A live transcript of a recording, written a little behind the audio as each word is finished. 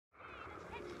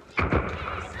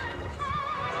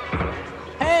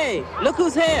Hey, look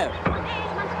who's here.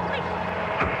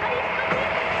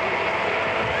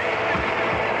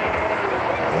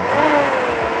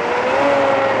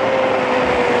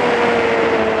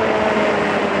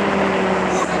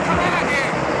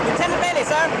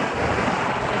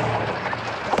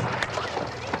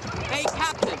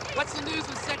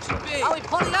 Are we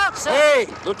pulling out, sir? Hey,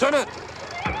 Lieutenant!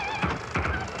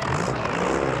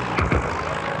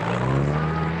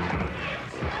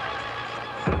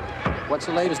 What's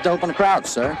the latest dope on the crowd,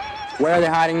 sir? Where are they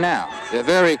hiding now? They're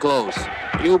very close.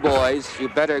 You boys, you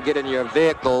better get in your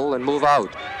vehicle and move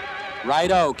out.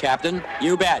 Righto, Captain.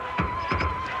 You bet.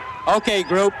 Okay,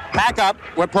 group, pack up.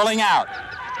 We're pulling out.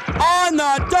 On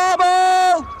the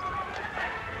double!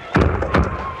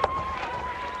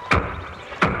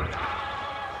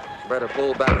 Better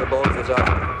pull back, the bones is up.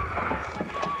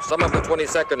 Some of the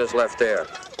 22nd is left there.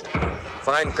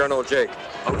 Find Colonel Jake.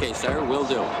 Okay, sir, will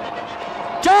do.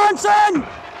 Johnson!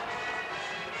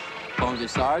 Bones is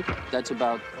Sarge. That's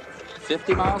about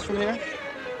 50 miles from here?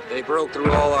 They broke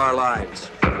through all our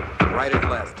lines. Right and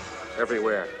left.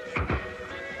 Everywhere.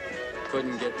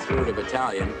 Couldn't get through the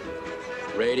battalion.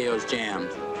 Radio's jammed.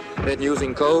 Been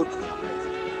using code?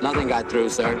 Nothing got through,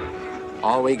 sir.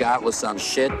 All we got was some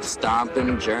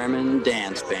shit-stomping German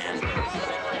dance band.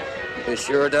 It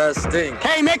sure does stink.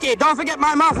 Hey, Mickey, don't forget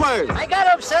my mufflers! I got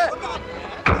him, sir.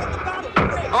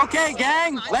 Okay,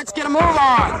 gang, let's get a move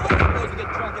on.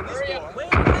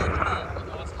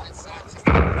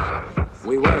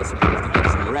 We were supposed to get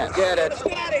some rest. Get it.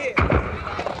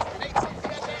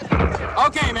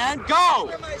 Okay, man,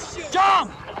 go! Jump!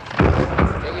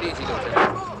 Take it easy,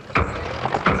 Lieutenant.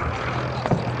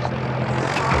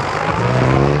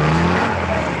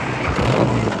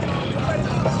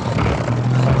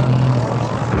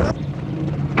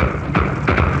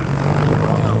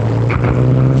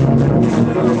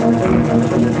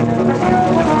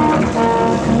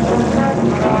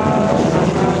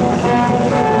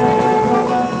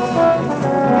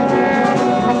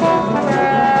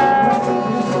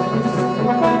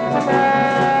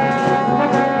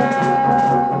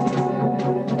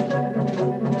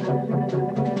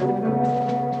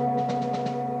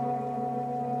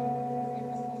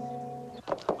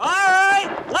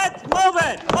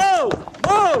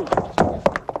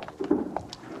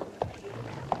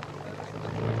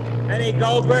 Any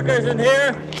gold workers in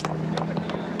here?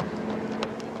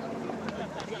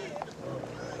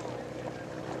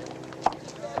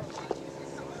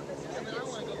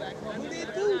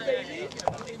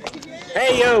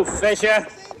 Hey, you, Fisher.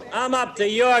 I'm up to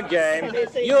your game.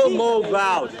 You move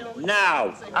out,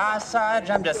 now. Sarge,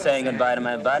 I'm just saying goodbye to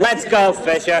my buddy. Let's go,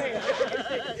 Fisher.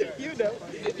 You know,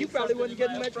 you probably wasn't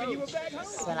getting much when you were back home.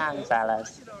 So long,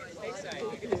 fellas.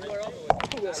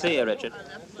 See you, Richard.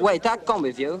 Wait, I'll come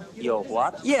with you. You're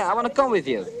what? Yeah, I want to come with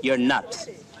you. You're nuts.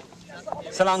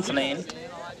 So long, Celine.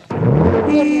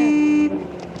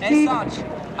 Hey, Sarge,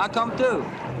 I'll come too.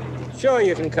 Sure,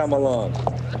 you can come along.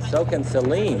 So can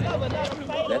Celine.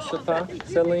 N'est-ce pas,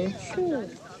 Celine?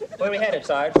 Where are we headed,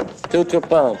 Sarge? To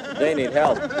Pump. They need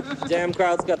help. Jam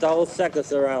crowd's got the whole sector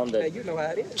surrounded. You know how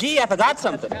it is. Gee, I forgot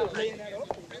something.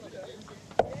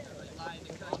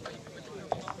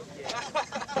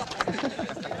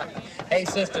 Hey,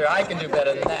 sister, I can do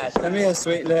better than that. Come here,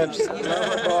 sweet lips.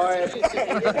 Mama boy.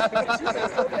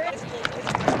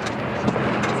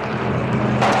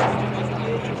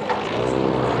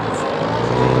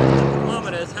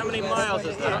 Kilometers, how many miles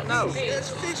is that? No,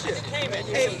 that's Fisher.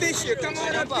 Hey, Fisher, come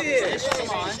on up here. Sit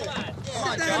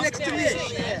down next to me.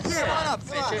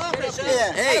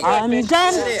 Yeah. Hey, I'm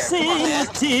dancing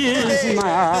with tears in my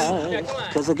eyes,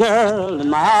 'cause a girl in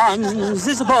my arms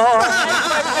is a boy. I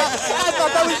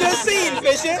thought that was your scene,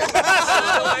 Fisher.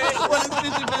 What has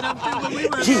Fisher been up to when we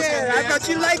were Yeah, I thought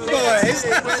you liked boys.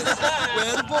 Where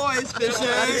are the boys,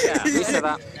 Fisher?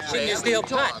 She's steel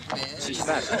pot.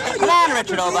 Come on,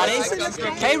 Richard, old buddy.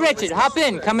 Hey, Richard, hop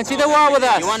in. Come and see the war with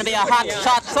us. You want to be a hot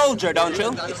shot soldier, don't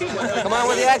you? Come on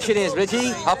where the action is,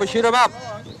 Richie. Help us shoot him up.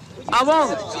 I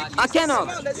won't. I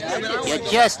cannot. You're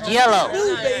just yellow.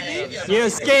 You're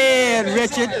scared,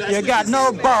 Richard. You got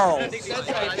no balls.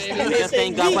 You just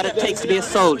ain't got what it takes to be a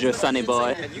soldier, sonny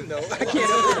boy.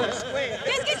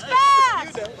 Qu'est-ce qui se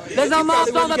passe? Les Allemands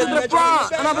sont à notre point.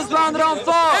 On a besoin de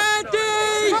renfort.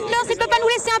 Franklin, s'il peut pas nous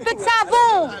laisser un peu de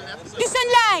savon, du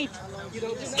sunlight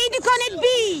et du corned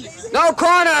beef. No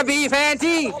corner beef,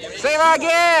 Auntie. C'est la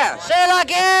guerre. C'est la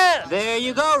guerre! There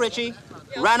you go, Richie.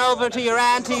 Run over to your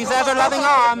auntie's ever-loving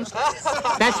arms.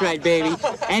 That's right, baby.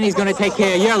 And he's gonna take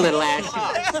care of your little ass.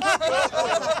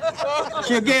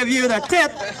 She'll give you the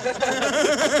tip.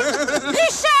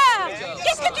 Richard,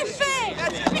 qu'est-ce que tu fais?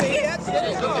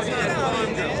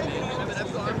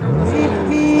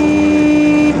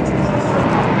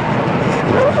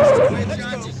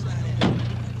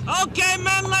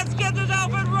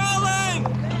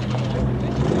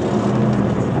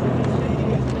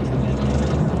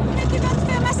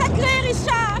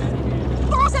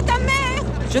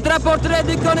 te rapporterai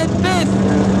du cornet de bif.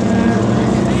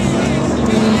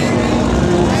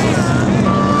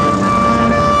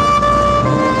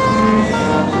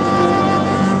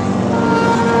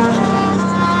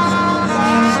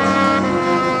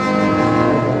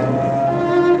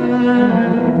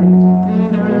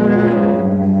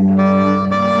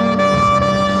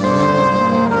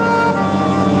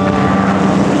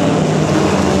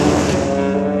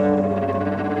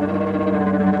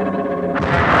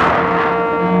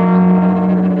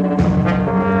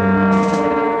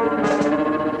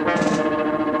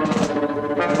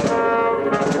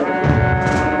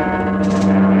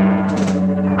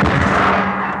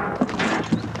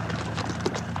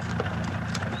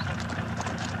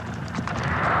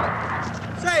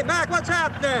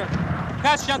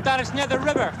 Jumped on us near the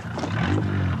river.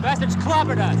 Bastards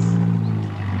clobbered us.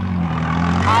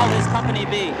 How'll his company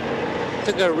be?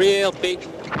 Took a real beat.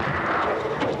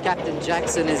 Captain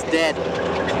Jackson is dead.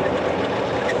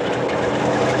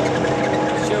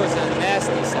 Sure was a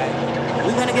nasty sight.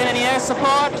 We gonna get any air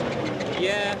support?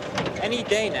 Yeah, any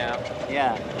day now.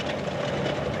 Yeah.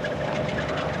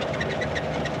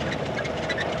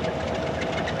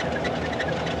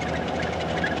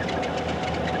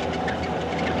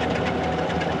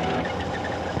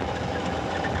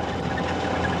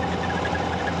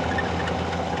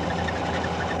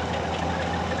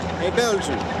 Hey,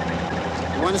 Belgian,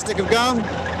 you want a stick of gum?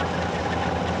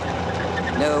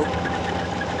 No.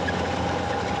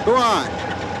 Go on,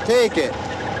 take it.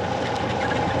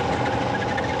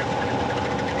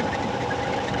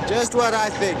 Just what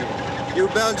I figured. You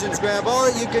Belgians grab all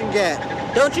that you can get.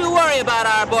 Don't you worry about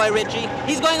our boy Richie.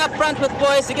 He's going up front with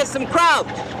boys to get some crowd.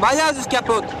 My house is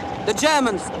kaput. The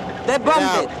Germans, they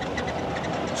bombed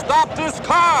it. Stop this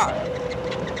car!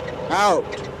 Out.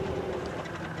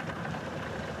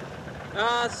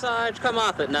 Sarge, come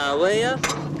off it now, will you?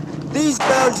 These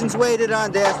Belgians waited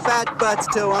on their fat butts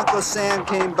till Uncle Sam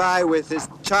came by with his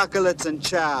chocolates and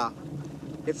chow.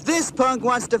 If this punk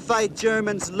wants to fight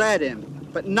Germans, let him,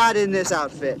 but not in this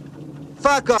outfit.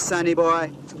 Fuck off, sonny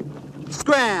boy.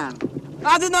 Scram!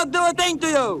 I did not do a thing to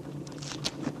you!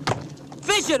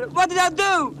 Fisher, what did I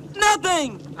do?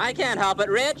 Nothing! I can't help it,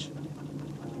 Rich.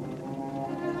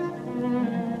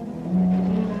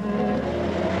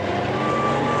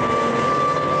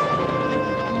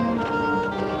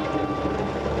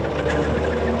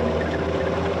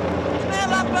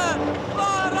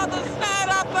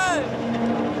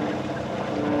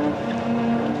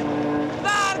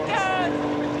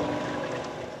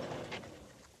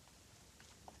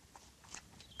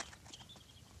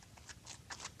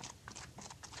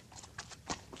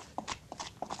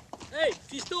 Hey,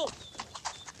 fiston!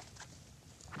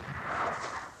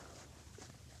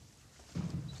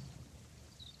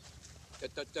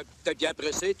 T'es bien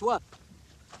pressé, toi?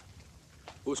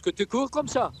 Où est-ce que tu cours comme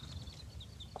ça?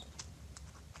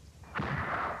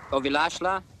 Au village,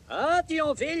 là? Ah,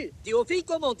 Thionville,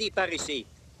 comme on dit par ici.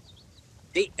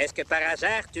 Dis, est-ce que par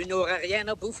hasard, tu n'auras rien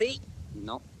à bouffer?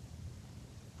 Non.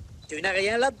 Tu n'as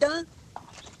rien là-dedans?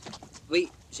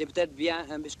 Oui, j'ai peut-être bien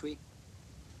un biscuit.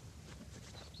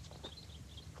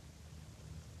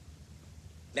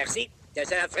 Merci.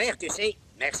 T'es un frère, tu sais.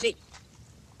 Merci.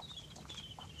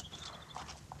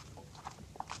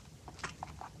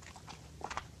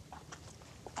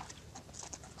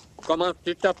 Comment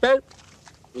tu t'appelles?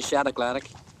 Richard Clark.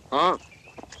 Ah.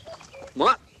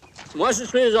 Moi, je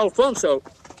suis Alfonso.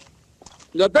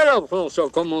 Le bel Alfonso,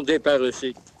 comme on dit par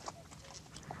ici.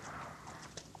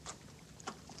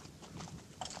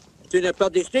 Tu n'es pas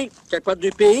d'ici? Tu n'es pas du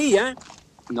pays, hein?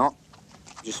 Non,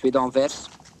 je suis d'Anvers.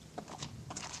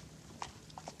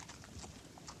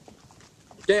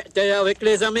 T'es avec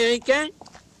les Américains?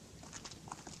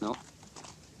 Non.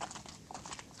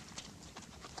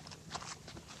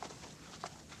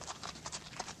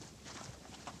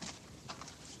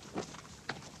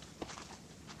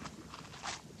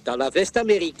 Dans la veste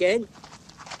américaine?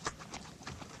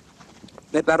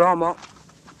 Mes parents m'ont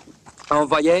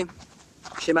envoyé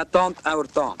chez ma tante à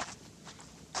Ardennes.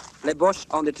 Les Boches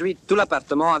ont détruit tout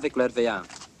l'appartement avec leur V1.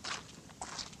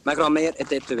 Ma grand-mère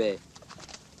était tuée.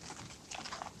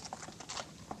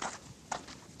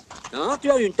 Ah,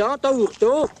 tu as une tante à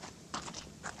Ourton.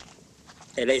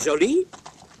 Elle est jolie?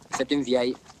 C'est une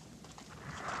vieille.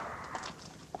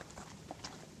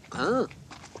 Ah.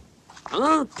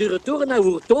 Ah, tu retournes à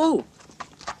Ourton?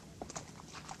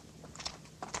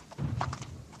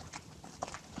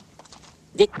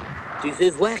 Dites, tu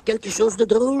veux voir quelque chose de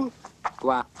drôle?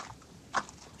 Quoi?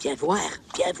 Viens voir,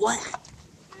 viens voir.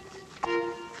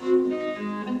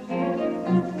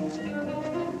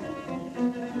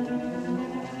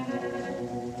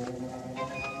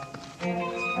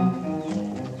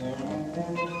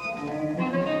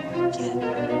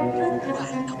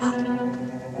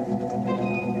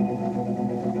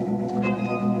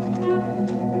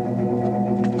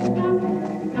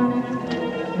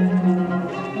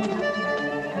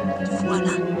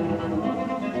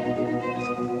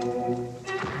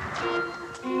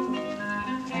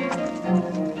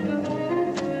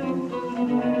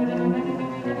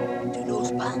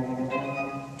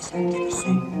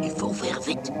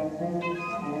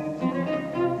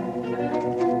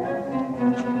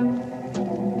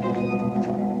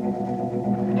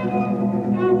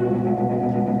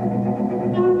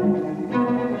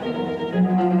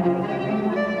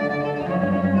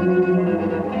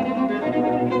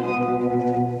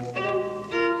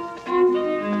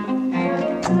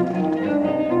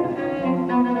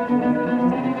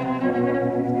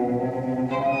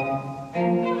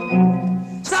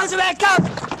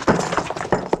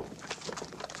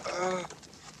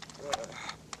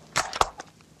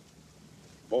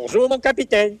 Bonjour, mon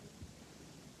capitaine.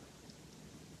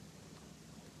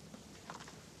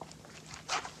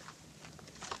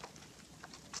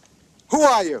 Who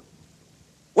are you?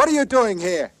 What are you doing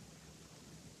here?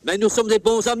 Mais nous sommes des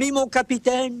bons amis, mon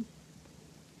capitaine.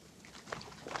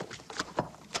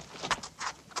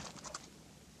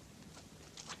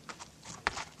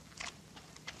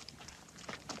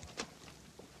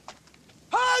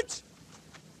 Hutch!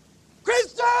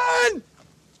 Kristen!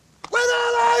 Where the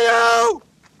hell are you?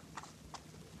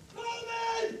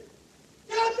 Captain!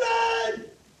 Captain!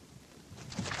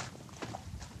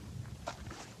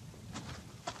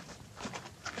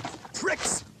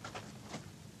 Tricks!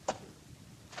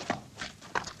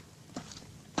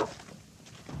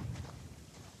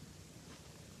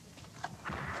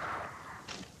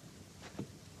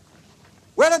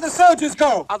 Where did the soldiers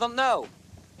go? I don't know.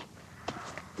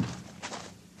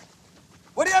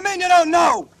 What do you mean you don't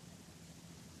know?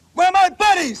 Where are my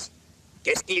buddies?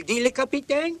 Qu'est-ce qu'il dit, le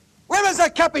capitaine? Where is the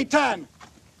Capitan?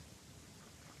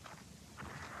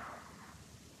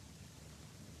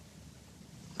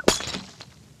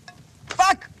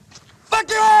 Fuck! Fuck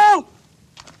you all!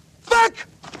 Fuck!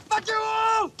 Fuck you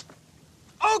all!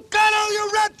 O'Connell,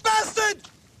 you rat bastard!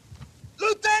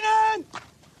 Lieutenant!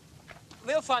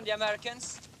 We'll find the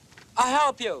Americans. I'll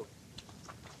help you.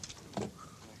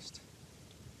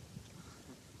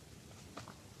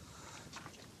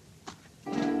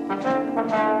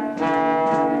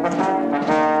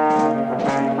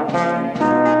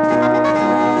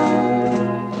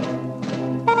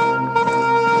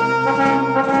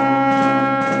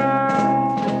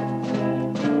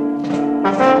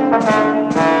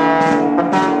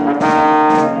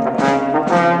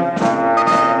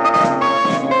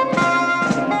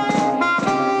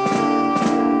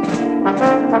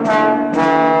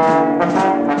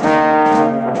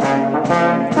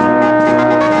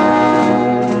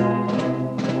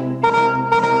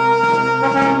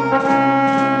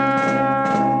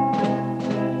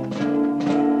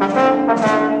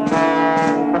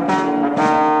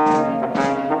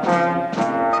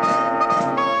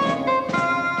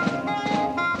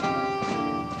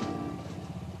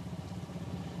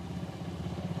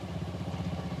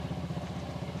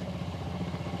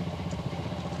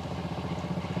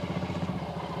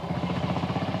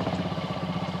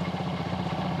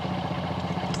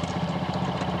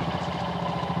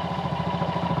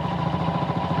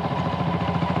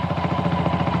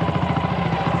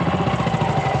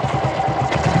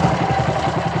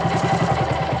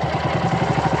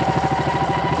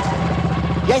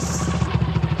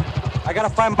 I gotta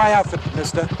find my outfit,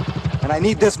 mister. And I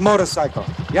need this motorcycle.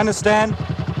 You understand?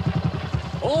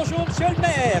 Bonjour, monsieur le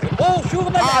maire.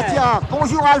 Bonjour, madame. Ah tiens,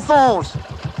 bonjour Alphonse.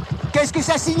 Qu'est-ce que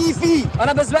ça signifie? On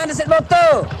a besoin de cette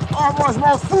moto. Oh, moi je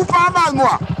m'en fous pas mal,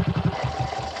 moi.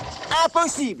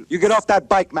 Impossible. You get off that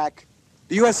bike, Mac.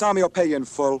 The U.S. Army will pay you in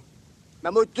full. Ma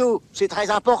moto, c'est très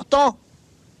important.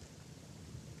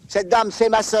 Cette dame, c'est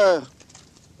ma sœur.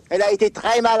 Elle a été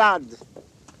très malade.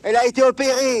 Elle a été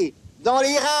opérée dans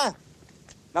les reins.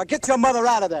 Now get your mother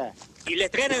out of there. Il est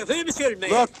très nerveux, monsieur le maire.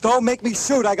 Look, don't make me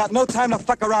shoot. I got no time to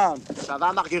fuck around. Ça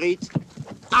va, Marguerite?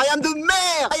 I am the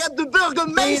mayor! I am the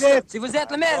burgermeister! Si vous êtes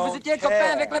le maire, vous étiez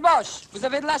copain avec les Boches. Vous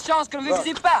avez de la chance que ne vous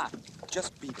visite pas.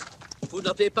 Just beat it. Vous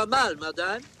n'avez pas mal,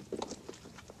 madame.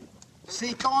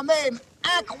 C'est quand même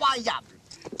incroyable,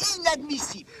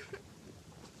 inadmissible.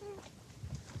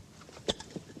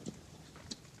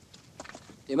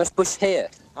 You must push here.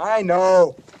 I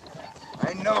know.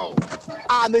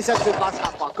 Ah, mais ça ne se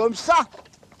passera pas comme ça.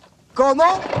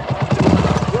 Comment?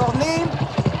 Your name?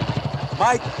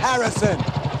 Mike Harrison.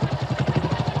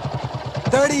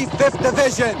 35th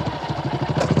Division.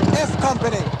 F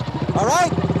Company. All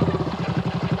right?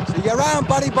 See you around,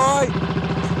 buddy boy.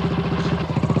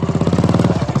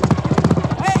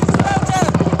 Hey, soldier!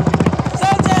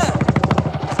 Soldier!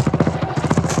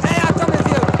 Hey, I'll come with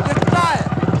you. You're tired.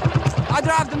 I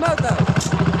drive the motor.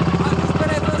 I'm just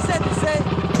whatever I said to say.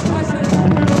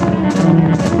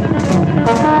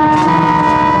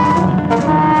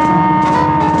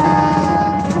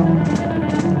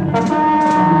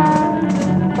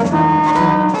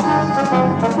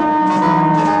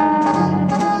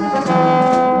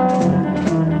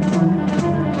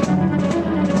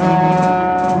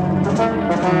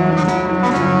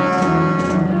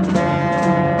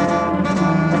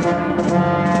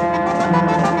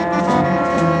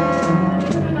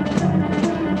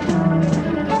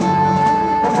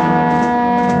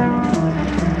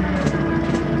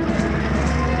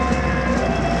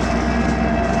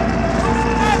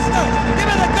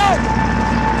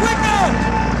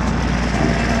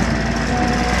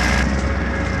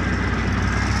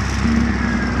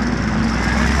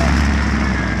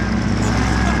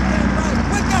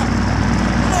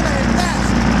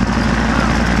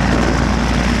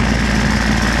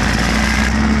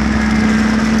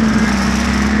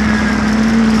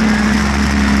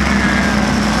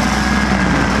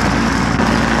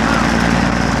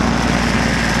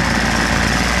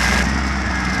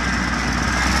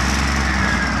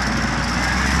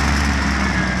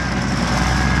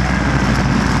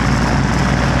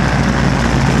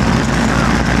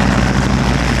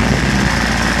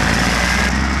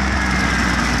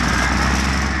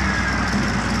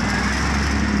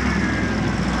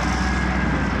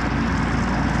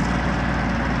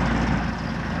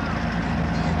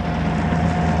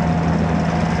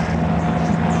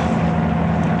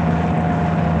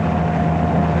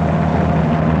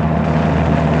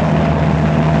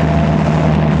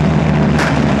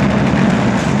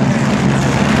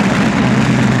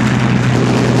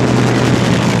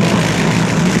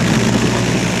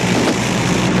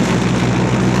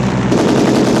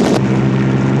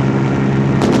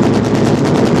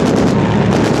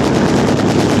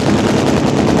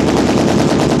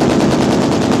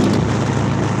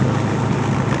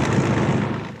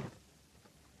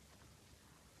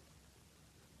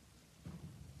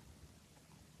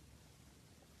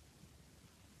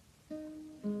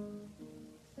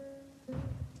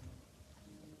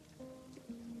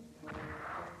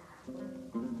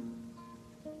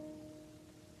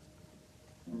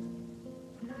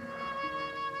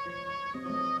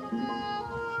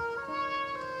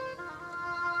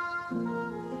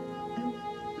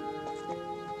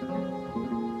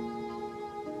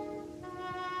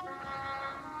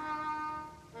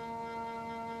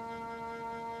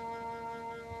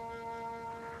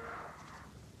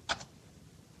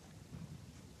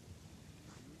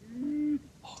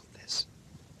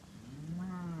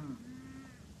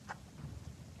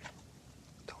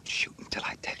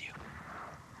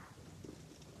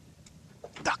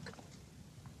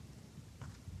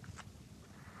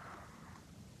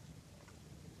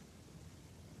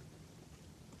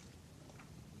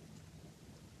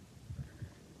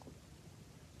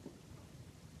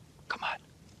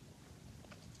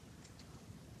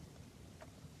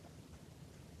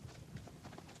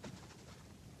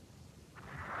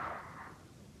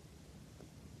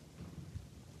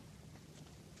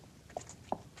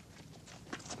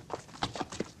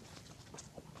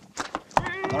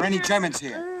 any Germans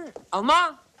here?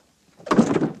 Allemand?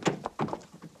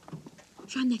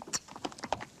 Jeannette.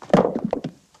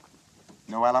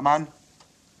 No Alaman?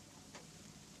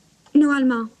 No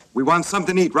allemand. We want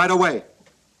something to eat right away.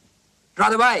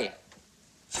 Right away.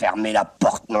 Fermez la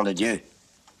porte, nom de Dieu.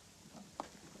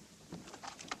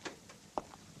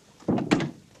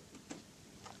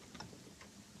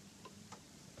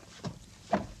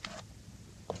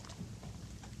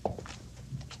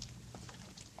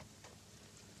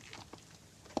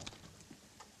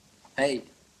 Hey.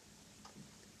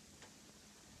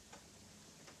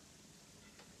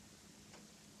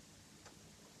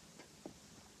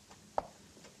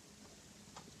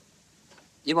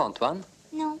 Dis-moi, Antoine.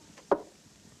 Non.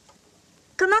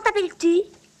 Comment t'appelles-tu?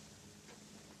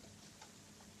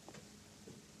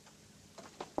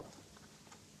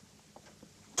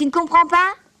 Tu ne comprends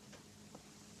pas?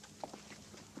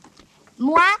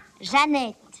 Moi,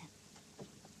 Jeannette.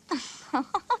 Est-ce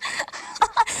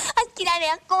qu'il a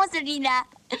l'air con, celui-là?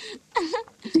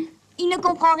 Il ne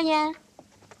comprend rien.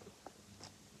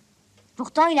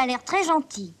 Pourtant, il a l'air très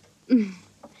gentil.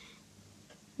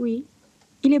 Oui,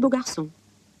 il est beau garçon.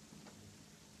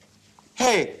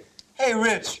 Hey,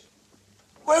 Rich.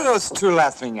 What are those two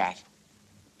laughing at?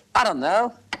 I don't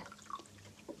know.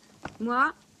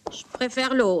 Moi, je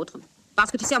préfère l'autre.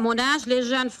 Parce que tu sais, à mon âge, les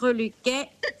jeunes freluquets,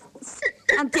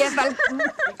 un petit falcon.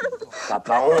 T'as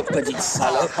pas honte, petite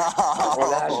salope.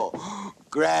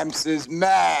 Gramps is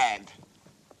mad.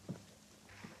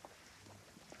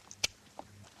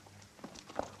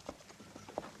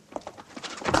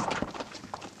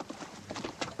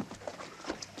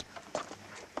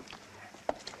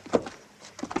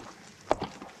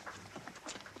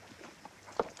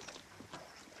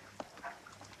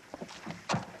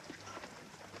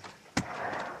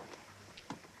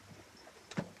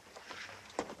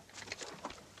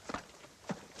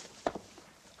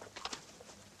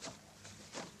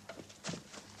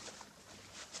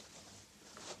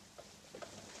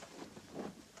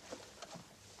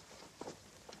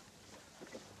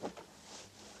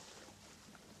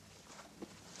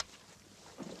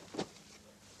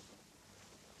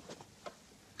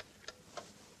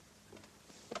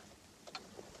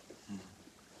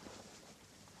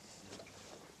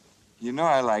 You know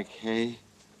I like hay.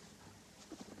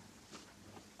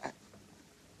 I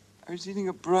was eating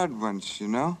a broad once, you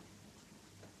know?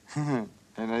 And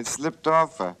I slipped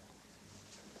off I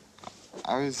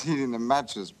was eating a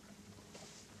mattress.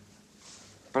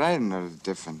 But I didn't know the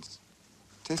difference.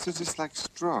 It tasted just like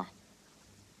straw.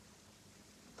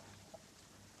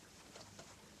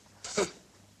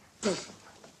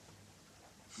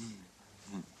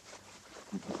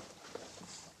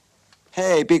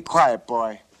 Hey, be quiet,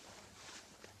 boy.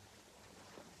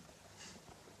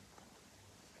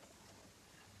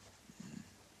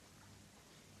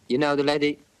 You know, the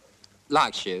lady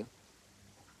likes you.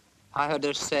 I heard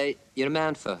her say you're a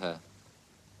man for her.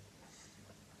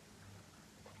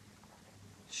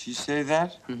 She say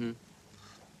that? Mm-hmm.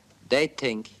 They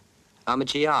think I'm a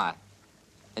GI.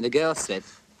 And the girl said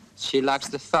she likes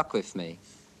to fuck with me.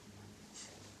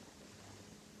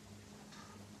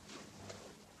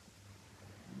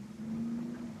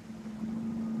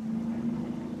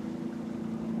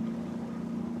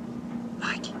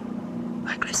 Mike,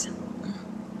 listen.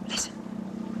 Listen.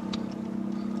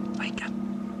 Wake up.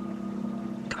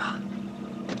 Come on.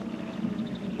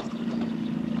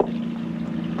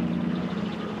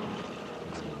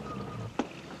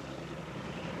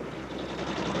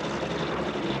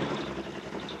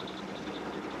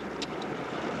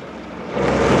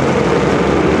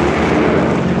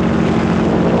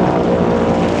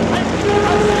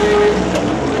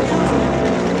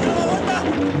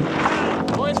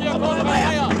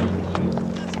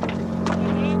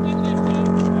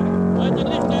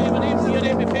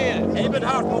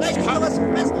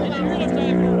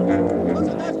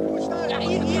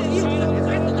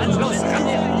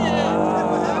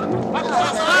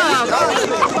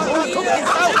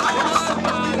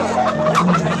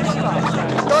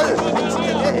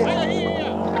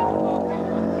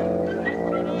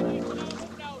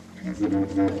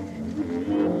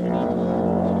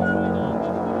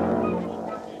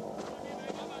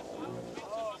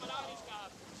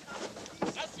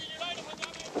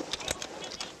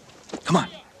 Come on,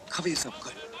 cover yourself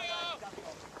good.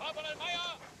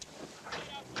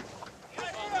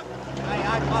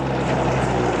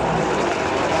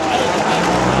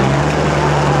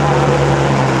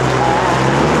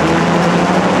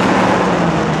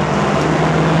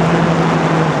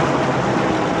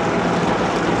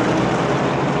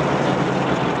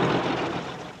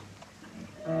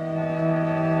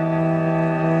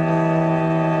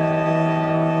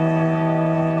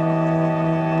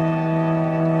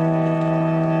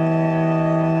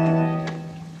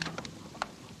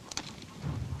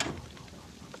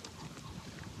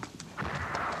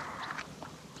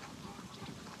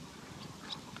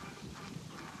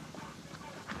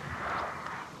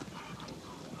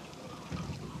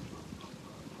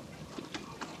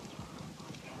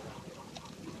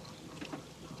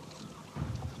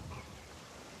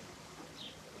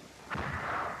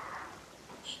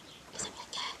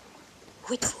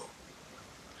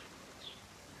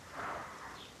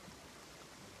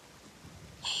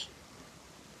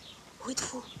 Où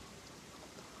êtes-vous?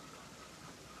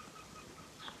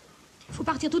 Il faut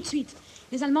partir tout de suite.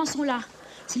 Les Allemands sont là.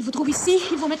 S'ils vous trouvent ici,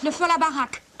 ils vont mettre le feu à la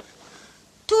baraque.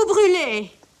 Tout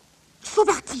brûler. Il faut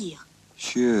partir.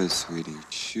 Sure, sweetie,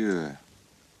 sure.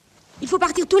 Il faut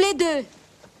partir tous les deux.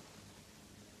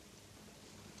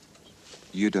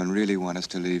 You don't really want us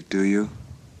to leave, do you?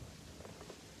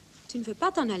 Tu ne veux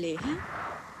pas t'en aller, hein?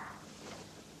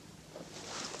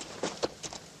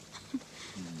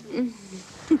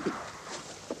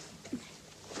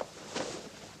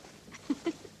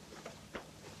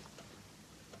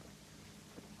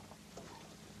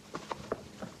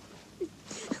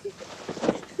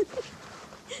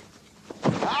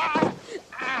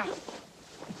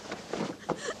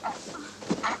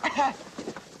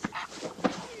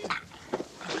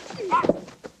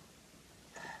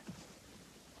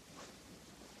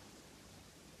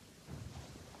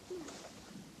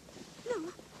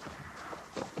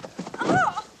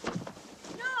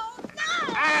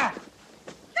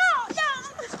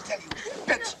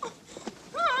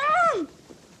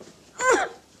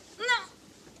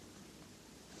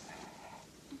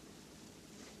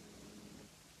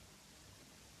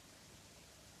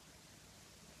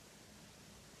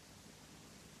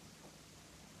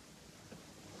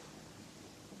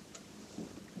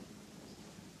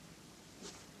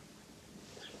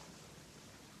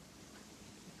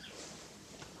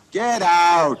 Get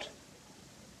out!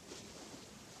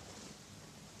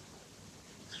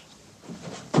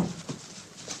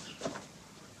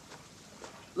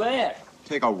 Where?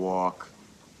 Take a walk.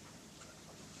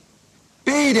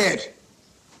 Beat it!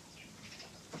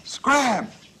 Scram!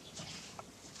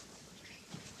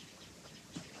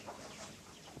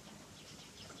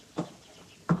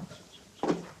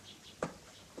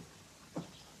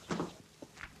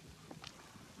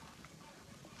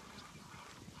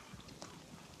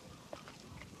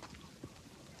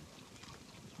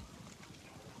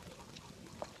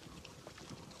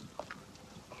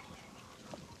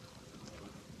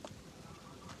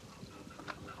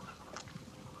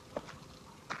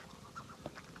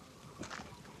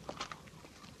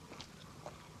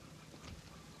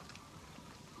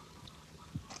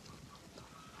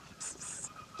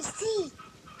 Si,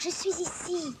 je suis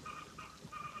ici.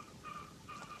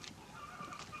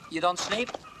 You don't sleep?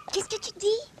 Qu'est-ce que tu dis?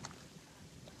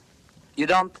 You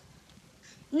don't?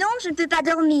 Non, je ne peux pas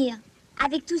dormir.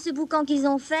 Avec tout ce boucan qu'ils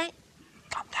ont fait.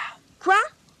 Calm down. Quoi?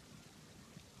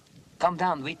 Calm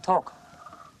down, we talk.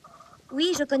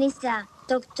 Oui, je connais ça.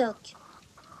 Toc toc.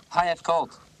 I have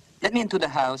cold. Let me into the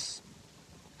house.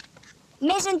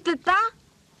 Mais je ne peux pas.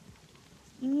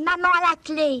 Maman a la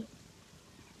clé.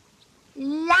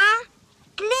 La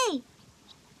clé.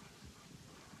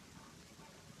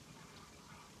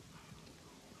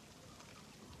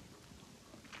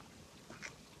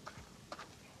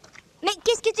 Mais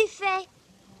qu'est-ce que tu fais?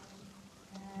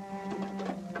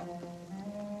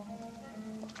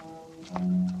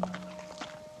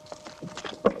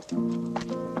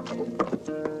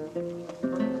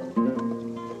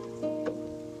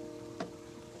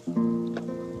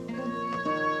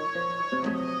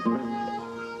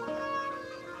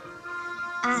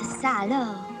 Ah, ça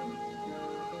alors.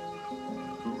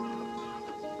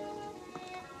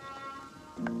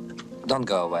 Don't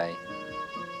go away.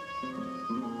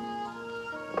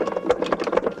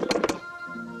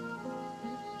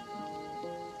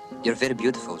 You're very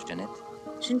beautiful, Janet.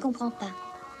 Je ne comprends pas.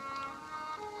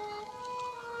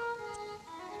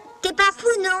 T'es pas fou,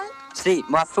 non? Si,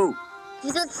 moi fou. Vous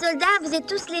autres soldats, vous êtes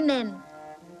tous les mêmes.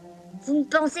 Vous ne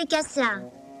pensez qu'à ça.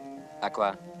 À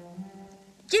quoi?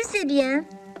 Tu le sais bien.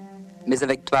 Mais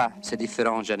avec toi, c'est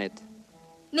différent, Janet.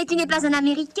 Mais tu n'es pas un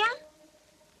Américain?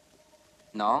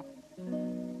 Non?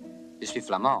 Je suis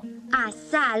flamand. Ah,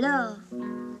 ça alors.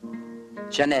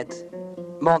 Janet,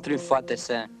 montre une fois tes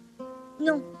seins.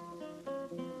 Non.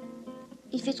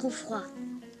 Il fait trop froid.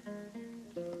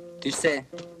 Tu sais,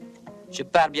 je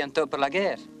pars bientôt pour la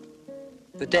guerre.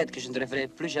 Peut-être que je ne reverrai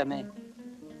plus jamais.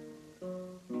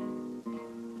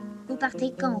 Vous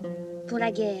partez quand? Pour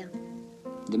la guerre?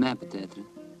 Demain, peut-être.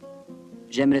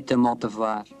 J'aimerais tellement te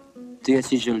voir. Tu es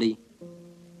si jolie.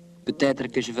 Peut-être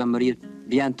que je vais mourir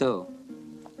bientôt,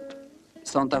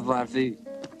 sans t'avoir vu.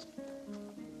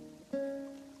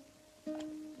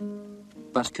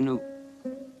 Parce que nous,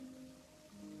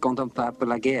 quand on part pour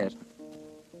la guerre,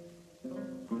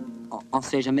 on ne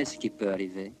sait jamais ce qui peut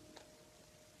arriver.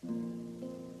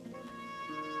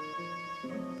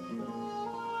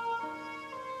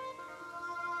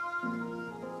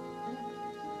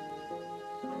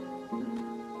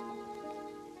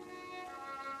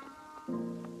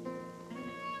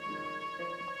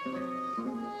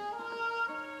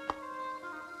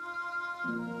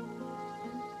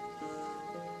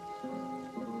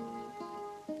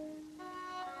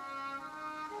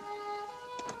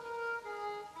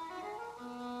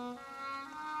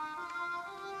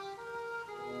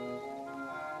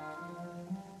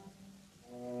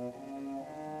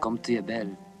 Comme tu es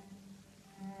belle.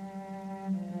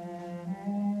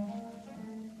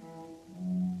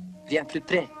 Viens plus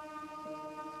près.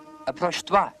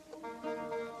 Approche-toi.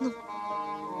 Non.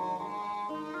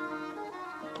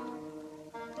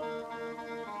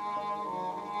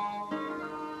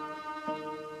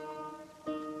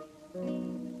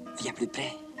 Viens plus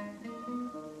près.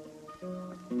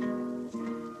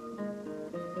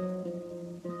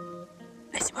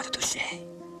 Laissez-moi te toucher.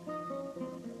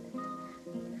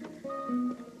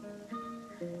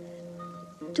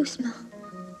 Doucement.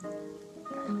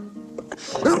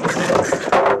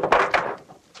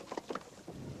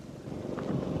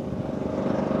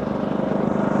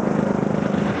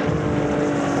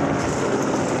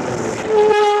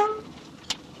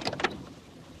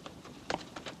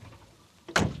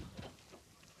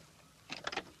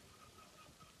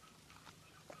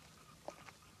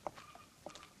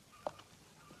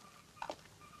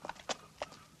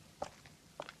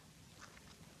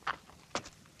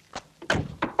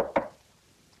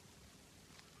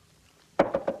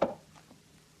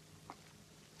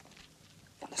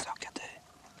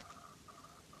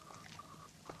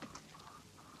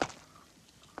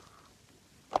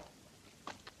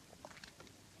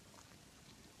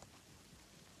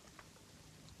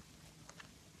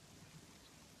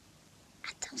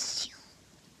 Attention.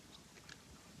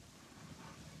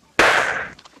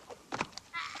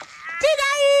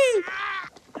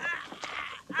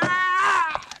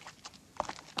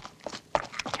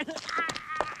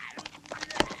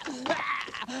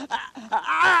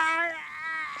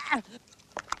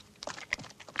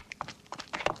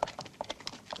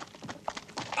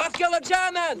 I've killed a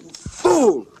German!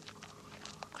 Fool!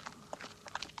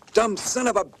 Dumb son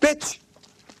of a bitch!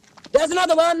 There's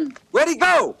another one! Where'd he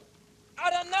go? I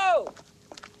don't know!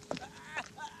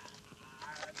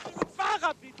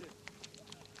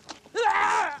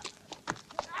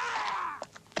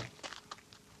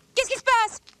 Qu'est-ce qui se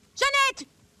passe? Jeannette!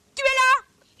 Tu es là?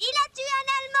 Il a tué un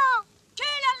Allemand!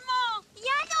 Quel Allemand? Il y a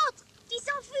un autre qui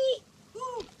s'enfuit!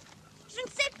 Où? Je ne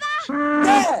sais pas!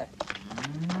 There!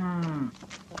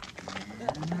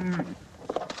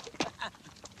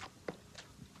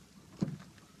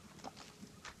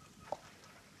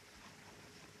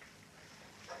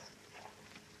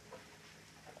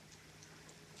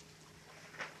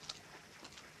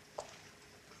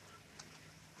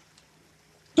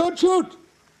 Don't shoot!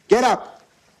 Get up!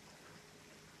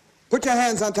 Put your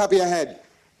hands on top of your head.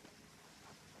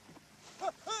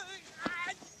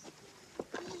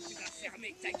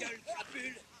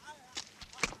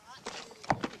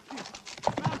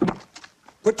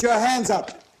 Put your hands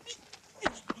up.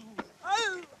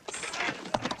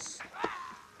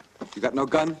 You got no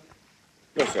gun?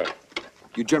 No, sir.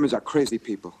 You Germans are crazy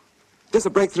people. This a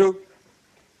breakthrough?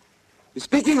 You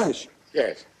speak English?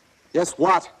 Yes. Yes,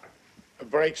 what? A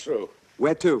breakthrough.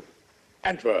 Where to?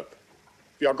 Antwerp.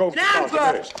 We are going In to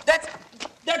Antwerp! first.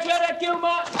 That's where they kill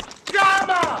my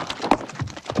drama!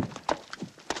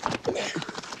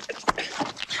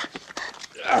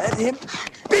 Let him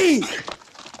be!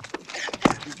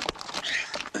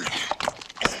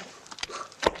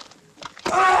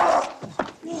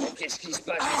 Qu'est-ce qui se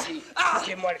passe ici?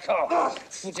 Foutez-moi le camp!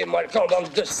 Foutez-moi le camp, bande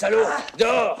de salauds!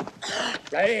 Dehors!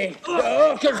 Allez,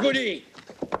 dehors que je vous dis!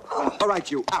 All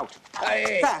right, you, out.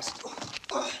 Allez! Fast.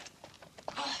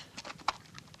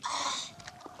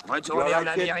 Retournez You're en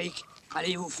right, kid. Amérique!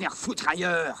 Allez vous faire foutre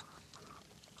ailleurs!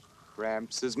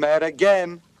 Gramps is mad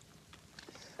again.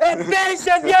 Eh, pêche,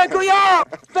 vieux couillon!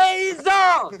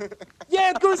 Paysan!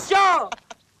 Vieux couchant!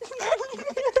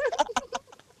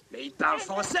 Mais il parle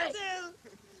français!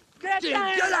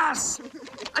 Dégueulasse!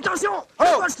 Attention!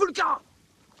 Oh! Moi je fous le camp!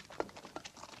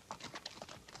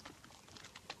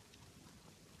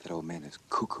 That old man is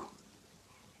cuckoo.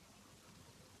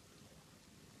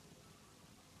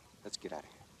 Let's get out of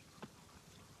here.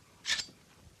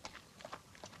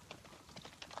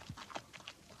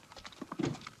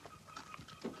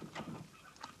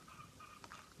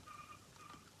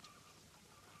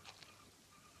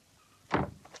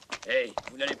 Hey,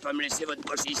 vous n'allez pas me laisser votre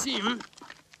poche ici, hein?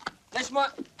 Laisse-moi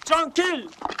tranquille!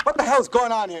 What the hell's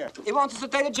going on here? He wants us to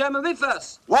take the German with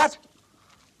us. What?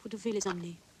 Vous devez les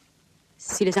emmener.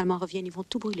 Si les Allemands reviennent, ils vont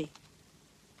tout brûler.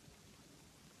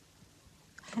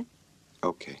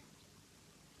 Okay.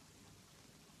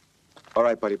 All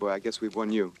right, buddy boy, I guess we've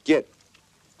won you. Get.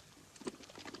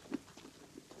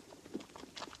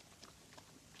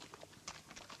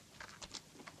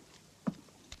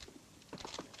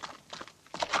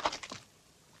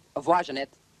 Au revoir,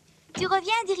 Jeannette. Tu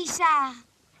reviens, dit Richard.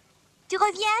 Tu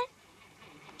reviens?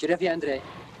 Je reviendrai.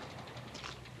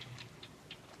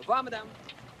 Au revoir, madame.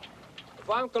 Au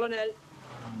revoir, colonel.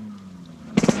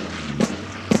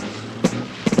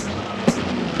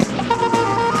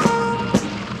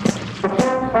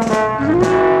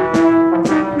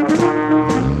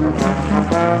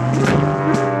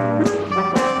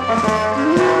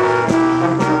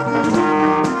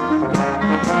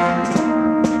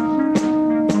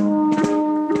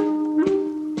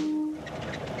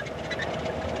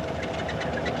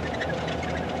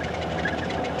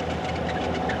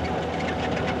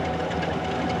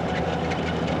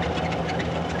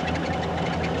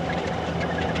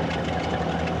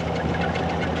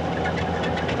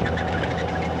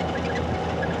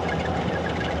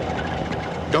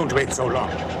 Don't wait so long.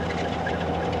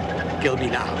 Kill me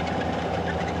now.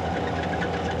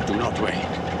 Do not wait.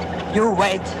 You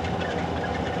wait.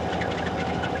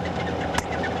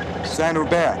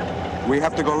 Saint-Hubert, we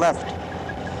have to go left.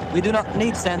 We do not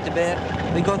need Saint-Hubert.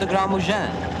 We go to Grand Mougin.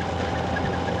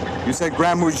 You said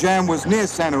Grand Mougin was near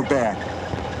Saint-Hubert.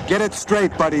 Get it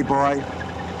straight, buddy boy.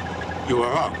 You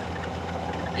are wrong.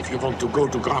 If you want to go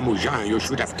to Grand Mougin, you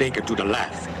should have taken to the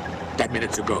left 10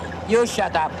 minutes ago. You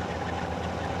shut up.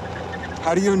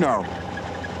 How do you know?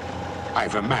 I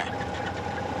have a map.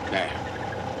 There.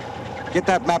 Get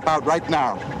that map out right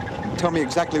now. And tell me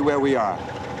exactly where we are.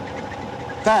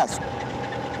 Fast.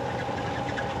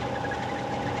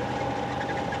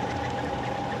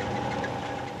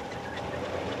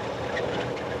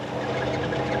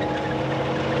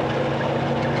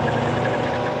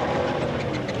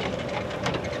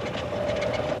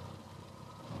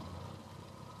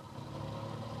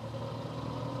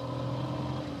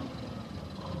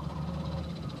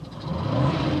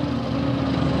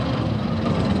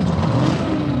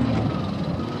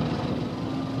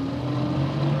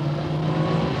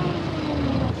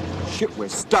 Shit, we're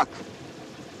stuck.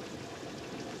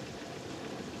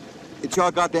 It's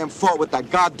your goddamn fault with that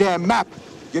goddamn map.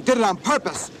 You did it on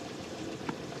purpose.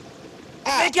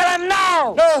 Kill him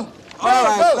now! No! All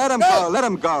right, let him go, let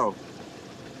him go.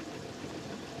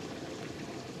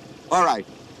 All right,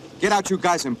 get out, you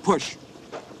guys, and push.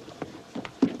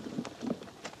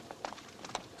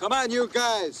 Come on, you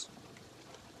guys.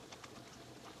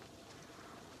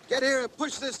 Get here and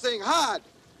push this thing hard.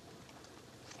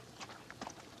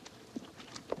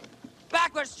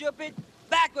 Backwards, stupid!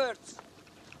 Backwards!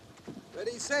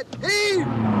 Ready, set, heave!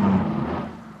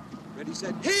 Ready,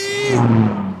 set, heave!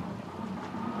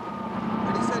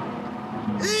 Ready, set,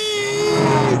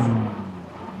 heave!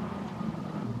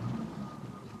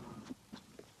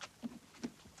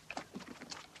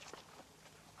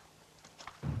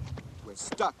 We're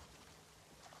stuck.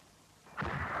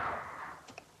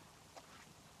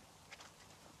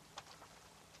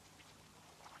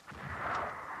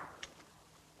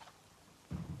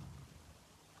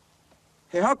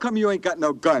 Hey, how come you ain't got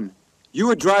no gun?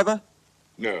 You a driver?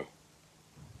 No.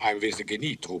 I'm with the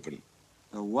Genietroepen.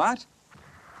 A what?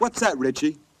 What's that,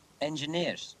 Richie?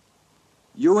 Engineers.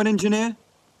 You an engineer?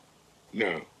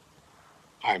 No.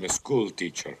 I'm a school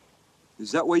teacher.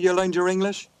 Is that where you learned your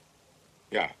English?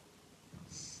 Yeah.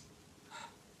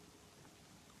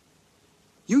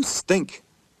 You stink.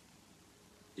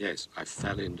 Yes, I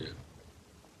fell in there.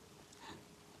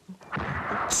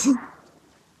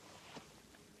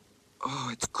 Oh,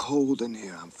 it's cold in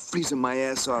here. I'm freezing my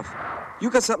ass off. You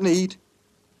got something to eat?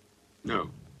 No.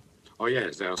 Oh,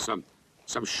 yes, there's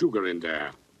some sugar in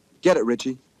there. Get it,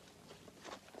 Richie.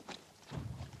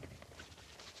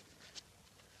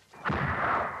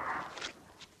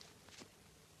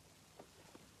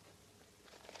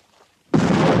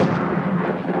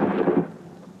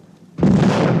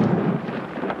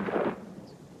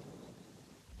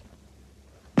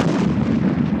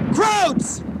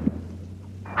 Crowds!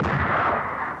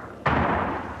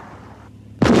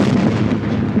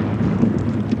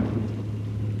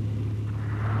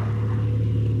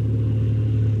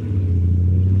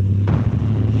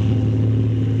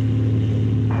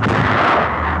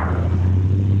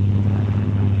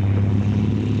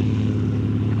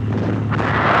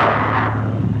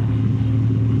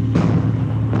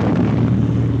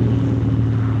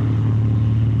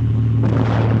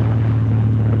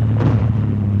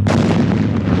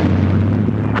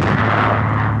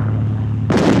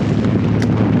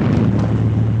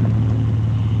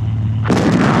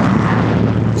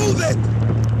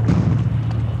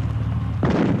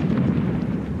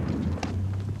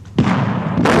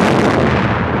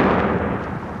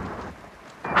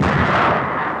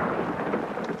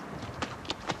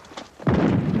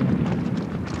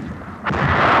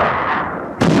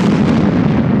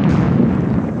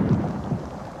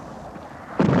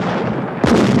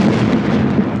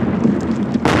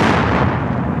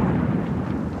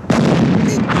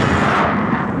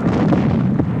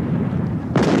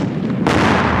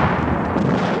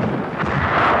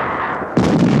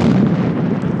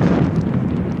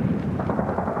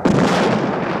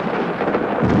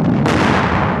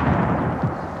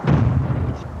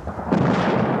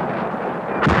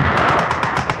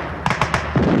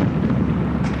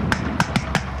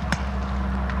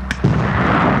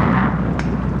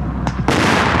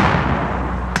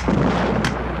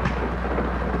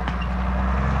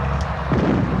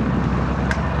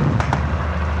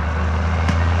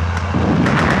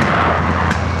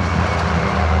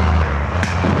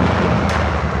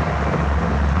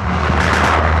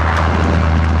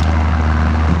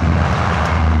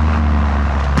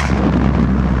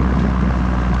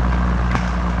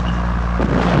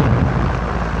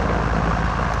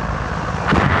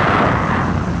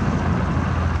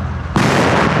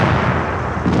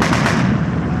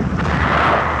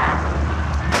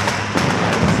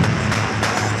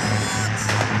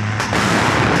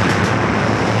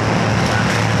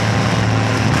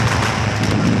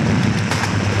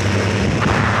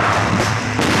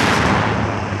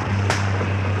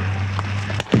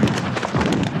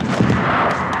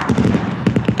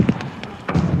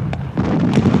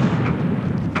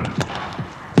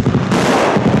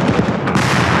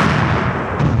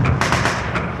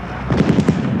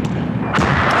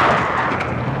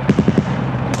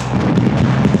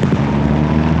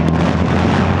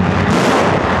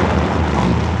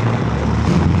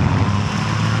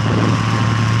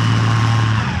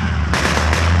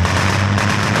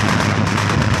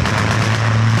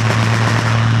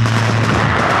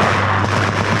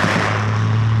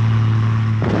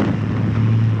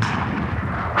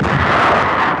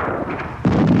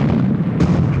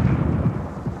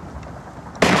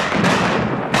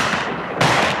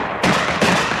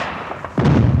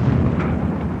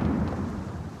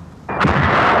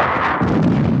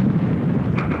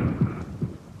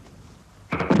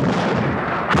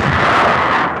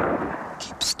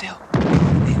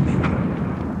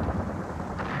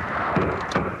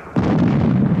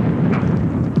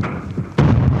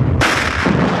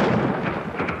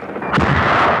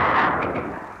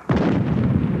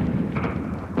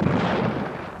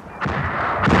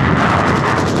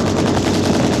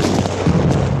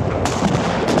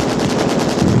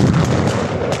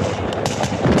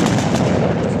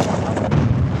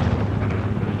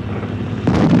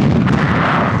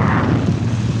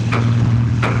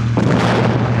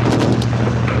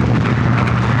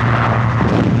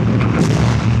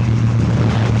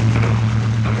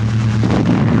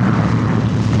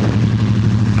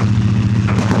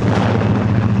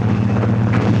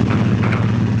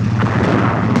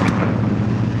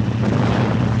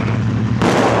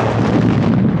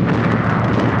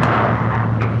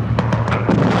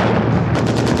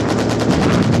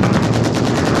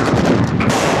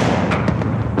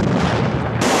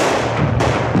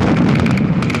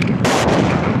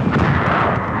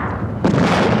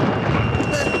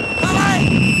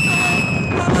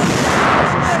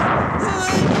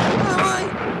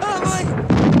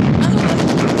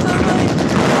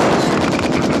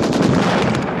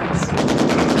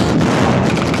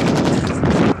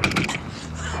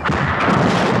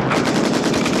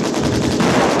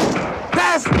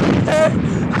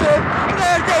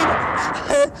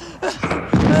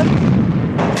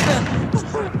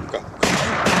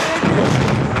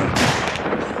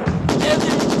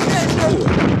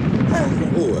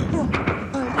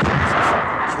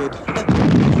 Kid,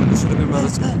 you should have been by that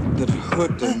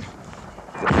hood and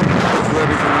for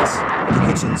everything else, the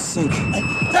kitchen sink.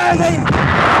 They had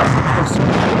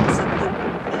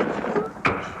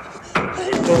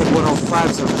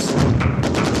 105s of us.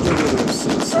 Get rid of them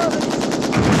since.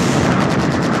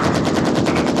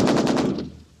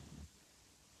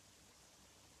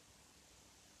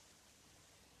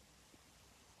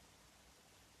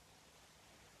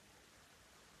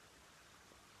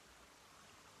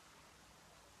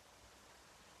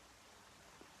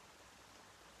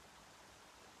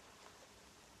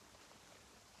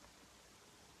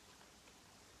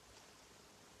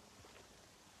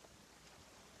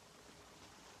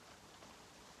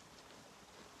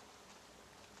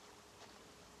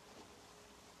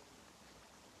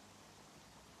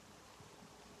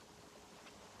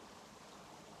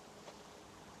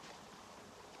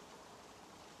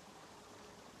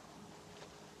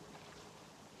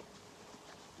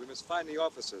 We must find the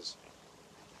officers.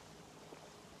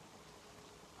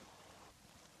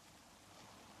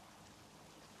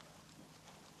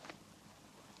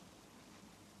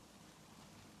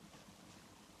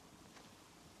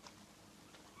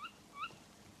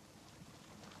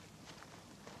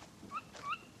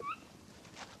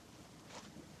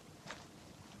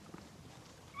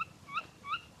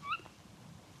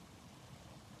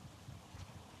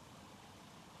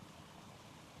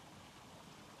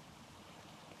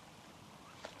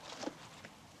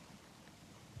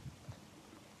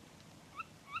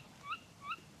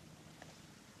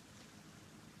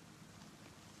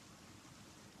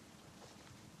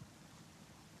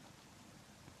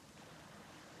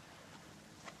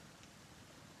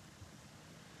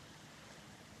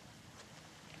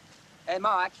 Hey,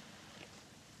 Mark.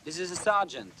 This is a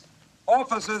sergeant.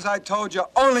 Officers, I told you.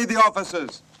 Only the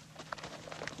officers.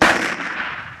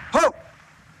 Ho!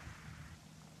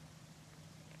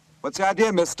 What's the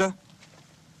idea, mister?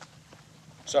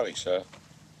 Sorry, sir.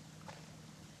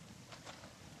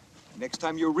 Next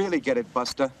time you really get it,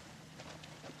 Buster.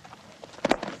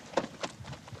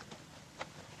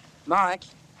 Mark,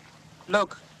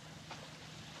 look.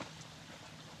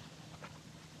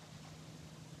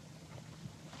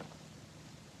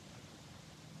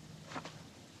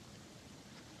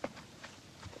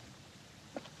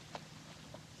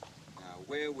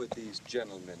 Where would these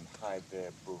gentlemen hide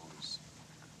their booze?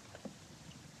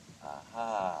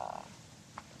 Aha.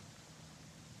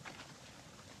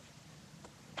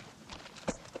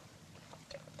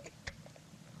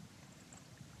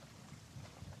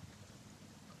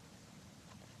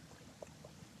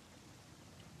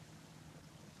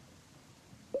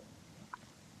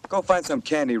 Go find some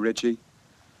candy, Richie.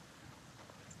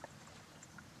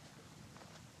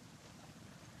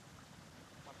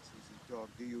 Dog,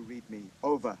 do you read me?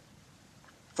 Over.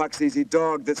 Fox Easy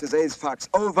Dog, this is Ace Fox.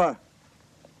 Over.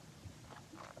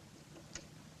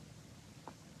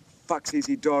 Fox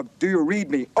Easy Dog, do you read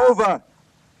me? Over.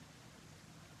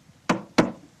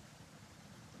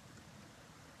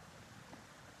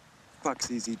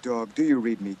 Fox Easy Dog, do you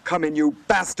read me? Come in, you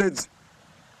bastards!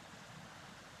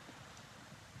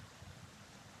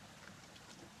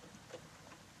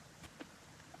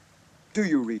 Do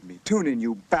you read me? Tune in,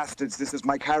 you bastards. This is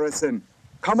Mike Harrison.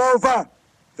 Come over!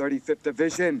 35th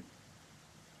Division.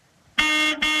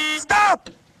 Stop!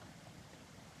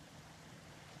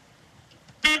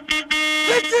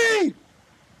 Richie!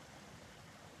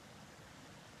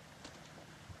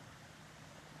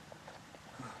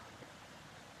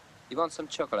 You want some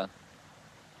chocolate?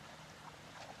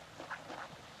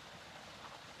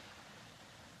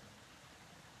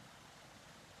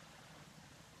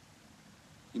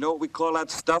 You know what we call that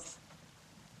stuff?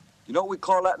 You know what we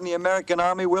call that in the American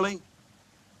Army, Willie?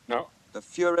 No. The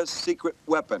Führer's secret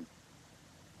weapon.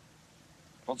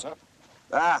 What's that?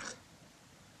 Ah.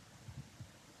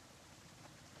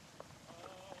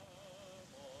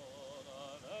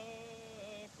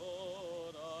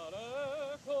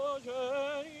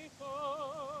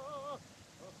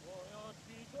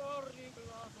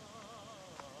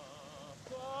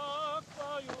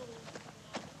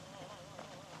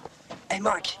 Hey,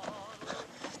 Mark.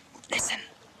 Listen.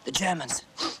 The Germans.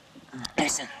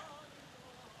 Listen.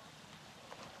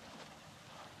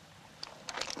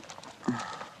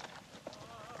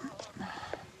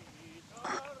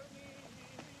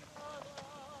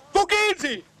 Wo gehen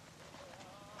Sie?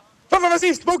 Papa, was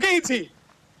ist? Wo gehen Sie?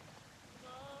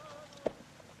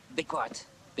 Be quiet.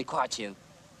 Be quiet, you.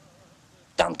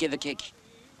 Don't give a kick.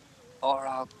 or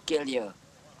I'll kill you.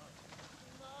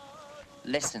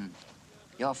 Listen,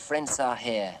 your friends are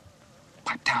here.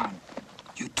 Pipe down.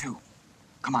 You too.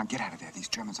 Come on, get out of there. These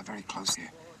Germans are very close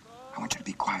here. I want you to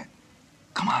be quiet.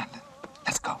 Come on,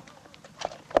 let's go.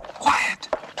 Quiet!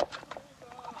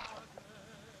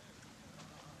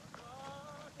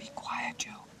 Be quiet,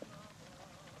 Joe.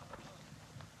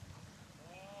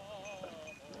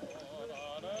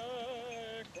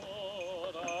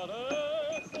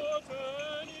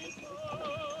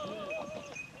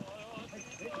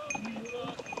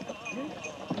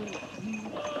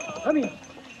 Come here.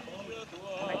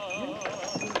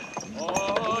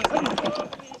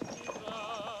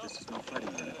 This is no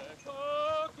fighting minute.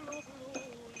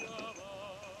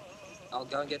 I'll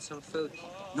go and get some food.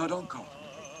 No, don't go.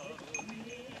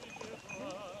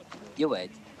 You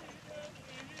wait.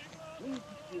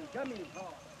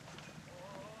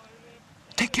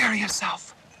 Take care of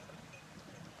yourself.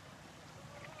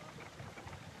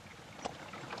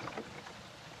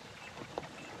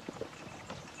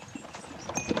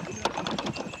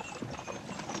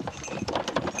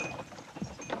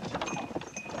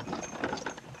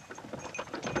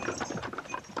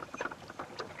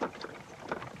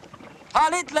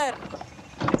 Heil Hitler!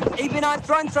 Ich bin ein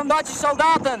Freund von deutschen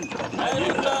Soldaten! Heil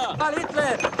Hitler! Heil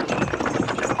Hitler!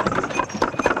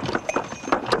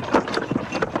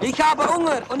 Ich habe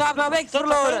Hunger und habe meinen Weg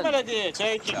verloren.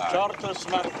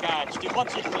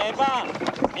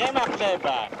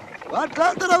 Wat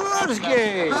laat er dan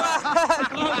losgehen?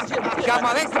 Ich habe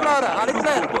meinen Weg verloren, Heil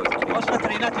Hitler!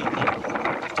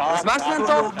 Was machst du denn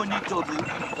so?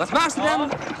 Was machst du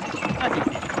denn?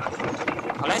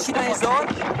 Alleen je dan eens door?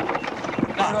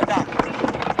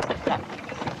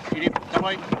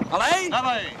 Alleen?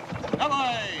 Давай!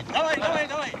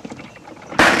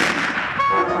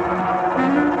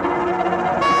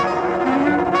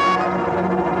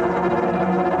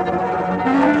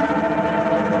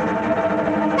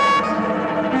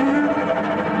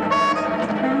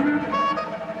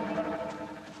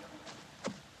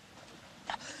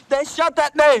 They shot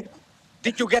at me!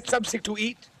 Did you get something to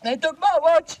eat? They took my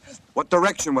watch! What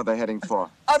direction were they heading for?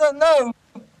 I don't know!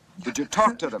 Did you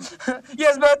talk to them?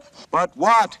 Yes, but... But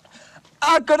what?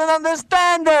 I couldn't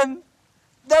understand them!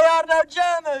 They are no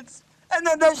Germans! And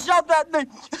then they shot at me!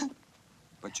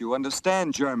 But you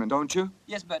understand German, don't you?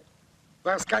 Yes, but...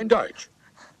 War's kein Deutsch?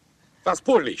 War's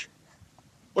Polnisch?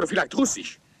 Oder vielleicht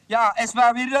Russisch? Ja, es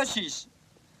war wie Russisch.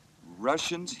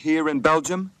 Russians here in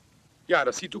Belgium? Ja,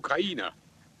 das sind Ukrainer.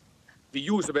 We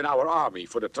use them in our army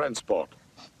for the transport.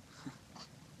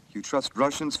 You trust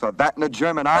Russians for that in the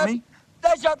German army?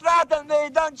 They shot right at me,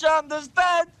 don't you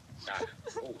understand?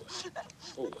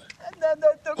 Ruhe. And then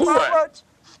they took my Ruhe! watch.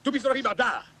 Du bist doch immer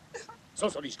da.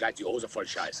 Sonst doch nicht gleich die Hose voll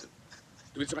scheißen.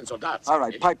 Du willst doch ein Soldat sein. All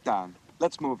right, pipe down.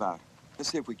 Let's move out.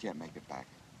 Let's see if we can't make it back.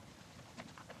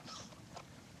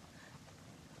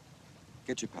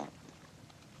 Get your pack.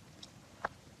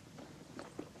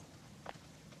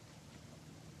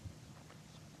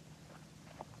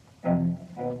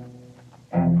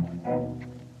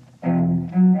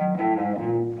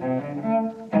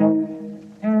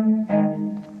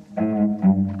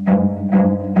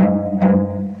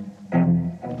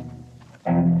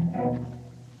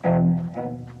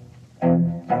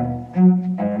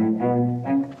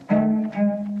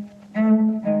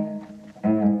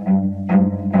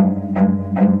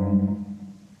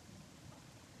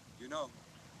 You know,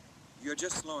 you're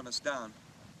just slowing us down,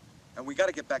 and we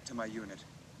gotta get back to my unit.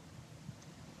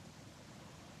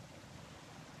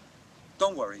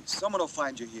 Don't worry, someone will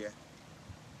find you here.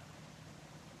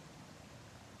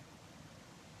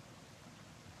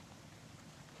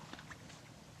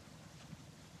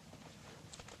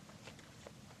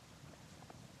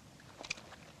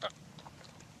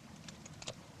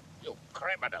 You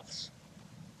criminals.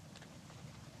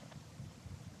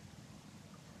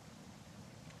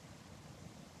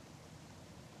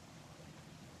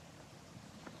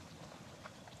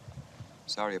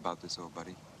 Sorry about this, old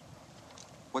buddy.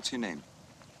 What's your name?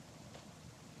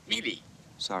 Willy.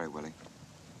 Sorry, Willie.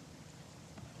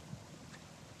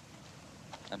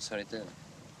 I'm sorry too.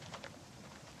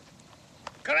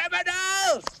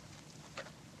 Criminals!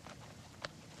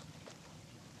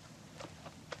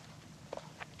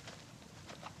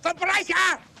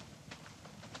 Verbrecher!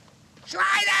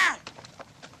 Schweine!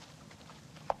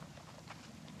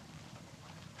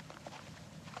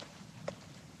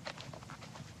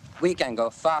 We can go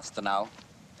faster now,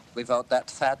 without that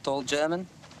fat old German.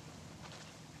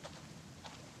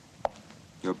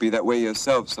 You'll be that way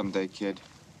yourself someday, kid.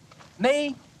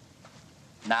 Me?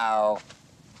 No.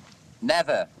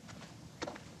 Never.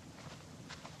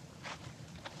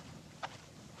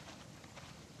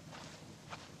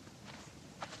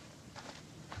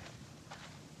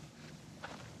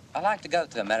 I like to go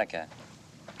to America.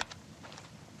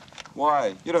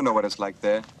 Why? You don't know what it's like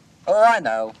there. Oh, I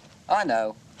know. I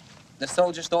know. The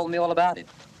soldiers told me all about it.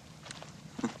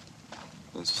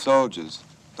 The soldiers.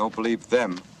 Don't believe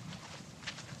them.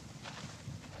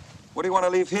 What do you want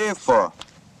to leave here for?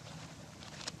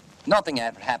 Nothing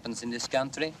ever happens in this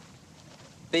country.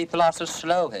 People are so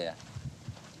slow here.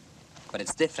 But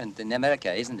it's different in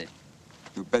America, isn't it?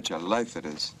 You bet your life it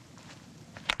is.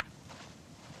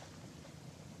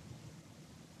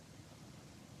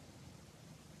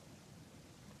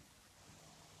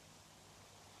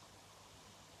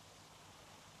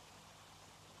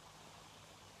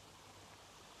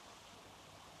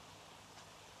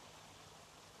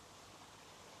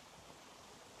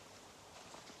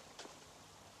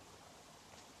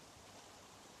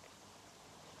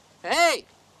 Hey,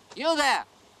 you there.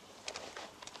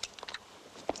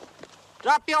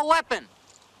 Drop your weapon.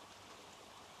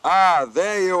 Ah,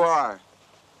 there you are.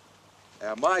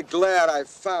 Am I glad I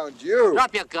found you?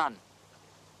 Drop your gun.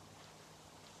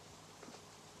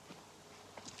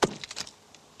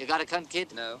 You got a gun,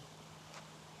 kid? No.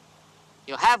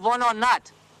 You have one or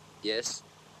not? Yes.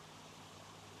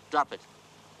 Drop it.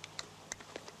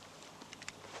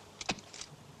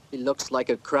 He looks like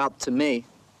a Kraut to me.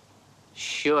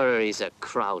 Sure he's a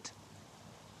Kraut.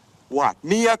 What,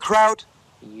 me a Kraut?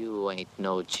 You ain't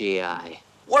no GI.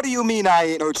 What do you mean I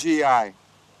ain't no GI?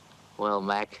 Well,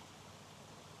 Mac,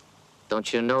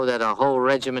 don't you know that a whole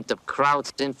regiment of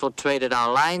Krauts infiltrated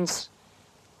our lines?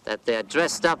 That they're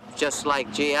dressed up just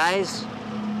like GIs?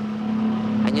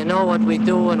 And you know what we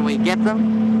do when we get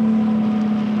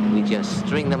them? We just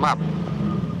string them up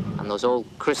on those old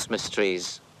Christmas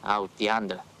trees out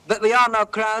yonder. But we are no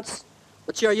Krauts.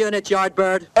 What's your unit,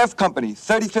 Yardbird? F Company,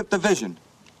 35th Division.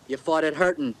 You fought at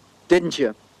Hurton, didn't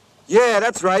you? Yeah,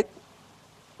 that's right.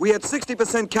 We had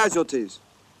 60% casualties.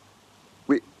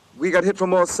 We got hit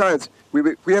from all sides.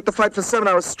 We had to fight for 7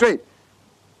 hours straight.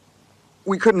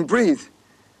 We couldn't breathe.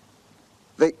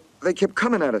 They kept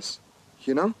coming at us,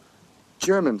 you know?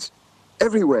 Germans,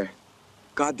 everywhere.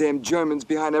 Goddamn Germans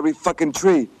behind every fucking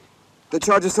tree. They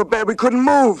charged us so bad we couldn't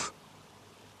move.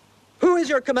 Who is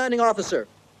your commanding officer?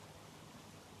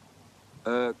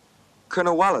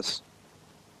 Colonel Wallace.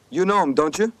 You know him,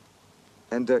 don't you?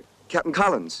 And, Captain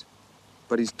Collins.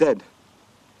 But he's dead.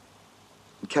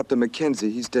 And Captain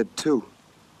Mackenzie, he's dead too.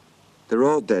 They're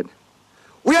all dead.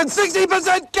 We had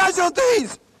 60%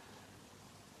 casualties!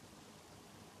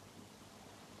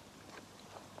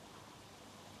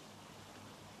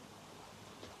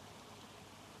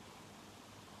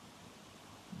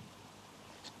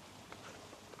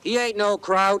 He ain't no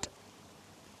Kraut.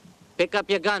 Pick up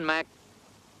your gun, Mac.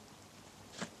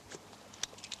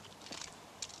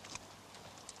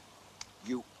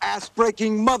 You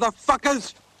ass-breaking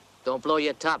motherfuckers! Don't blow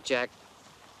your top, Jack.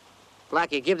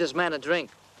 Blackie, give this man a drink.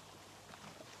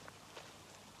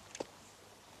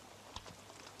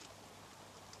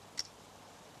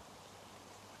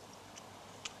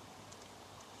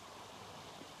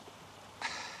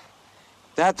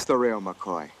 That's the real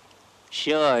McCoy.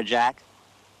 Sure, Jack.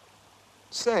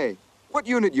 Say, what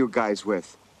unit you guys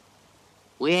with?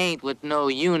 We ain't with no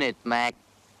unit, Mac.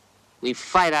 We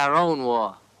fight our own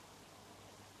war.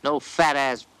 No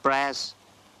fat-ass brass,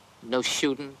 no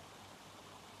shooting.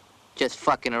 Just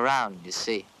fucking around, you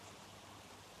see.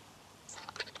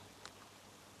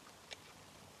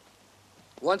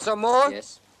 Want some more?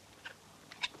 Yes.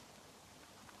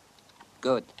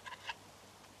 Good.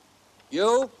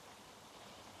 You?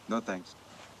 No, thanks.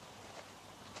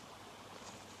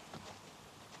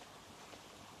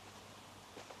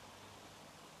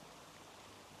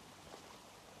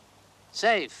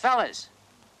 Say, fellas,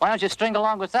 why don't you string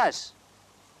along with us?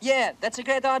 Yeah, that's a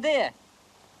great idea.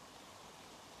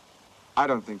 I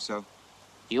don't think so.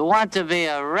 You want to be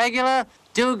a regular,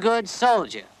 do-good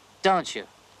soldier, don't you?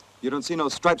 You don't see no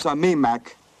stripes on me,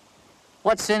 Mac.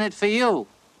 What's in it for you,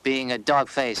 being a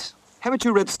dogface? Haven't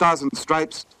you read Stars and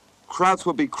Stripes? Krauts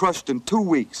will be crushed in 2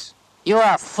 weeks. You're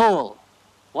a fool.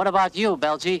 What about you,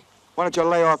 Belgie? Why don't you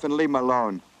lay off and leave him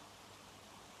alone?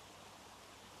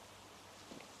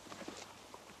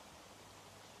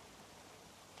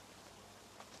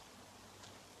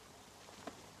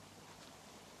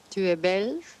 Tu es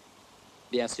belge?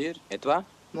 Bien sûr. Et toi?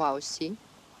 Moi aussi.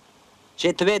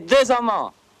 J'ai tué 2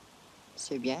 Allemands.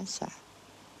 C'est bien ça.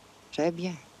 Très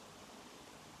bien.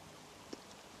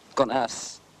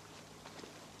 Connasse.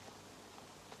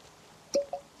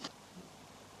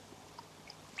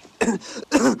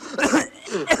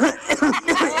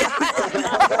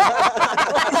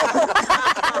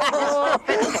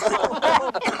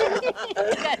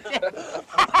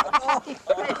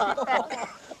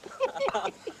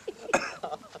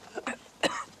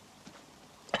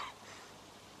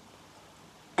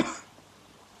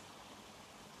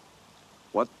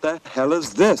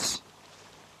 is this?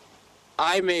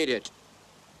 I made it.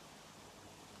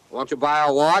 Want to buy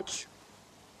a watch?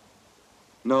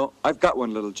 No, I've got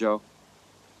one, little Joe.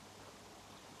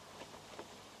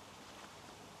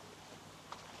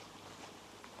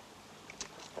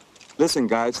 Listen,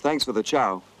 guys, thanks for the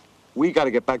chow. We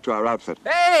gotta get back to our outfit.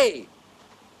 Hey!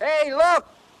 Hey, look!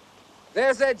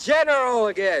 There's that general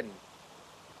again.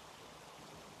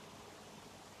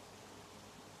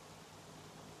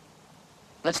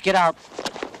 Let's get out.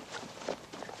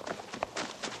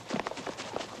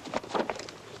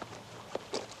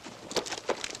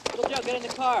 Little Joe, get in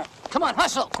the car. Come on,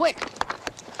 hustle, quick.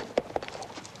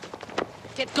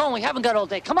 Get going, we haven't got all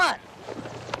day. Come on.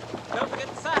 Don't forget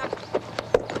the sack.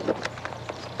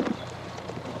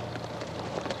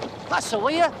 Hustle,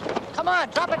 will you? Come on,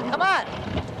 drop it, come on.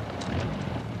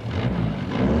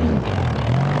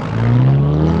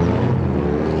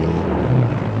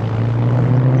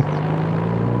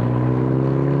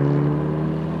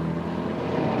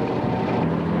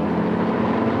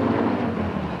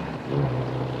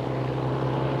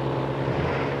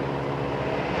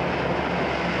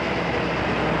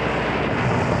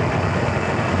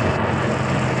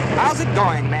 How's it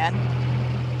going, man?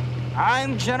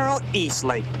 I'm General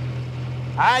Eastlake.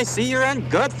 I see you're in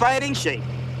good fighting shape.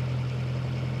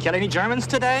 Kill any Germans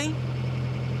today?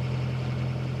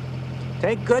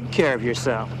 Take good care of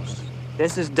yourselves.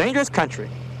 This is dangerous country.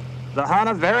 The Hun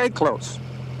are very close.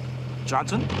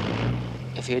 Johnson?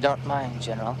 If you don't mind,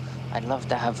 General, I'd love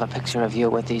to have a picture of you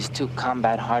with these two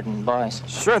combat-hardened boys.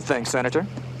 Sure thing, Senator.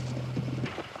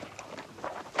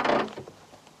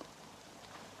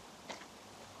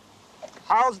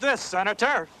 How's this,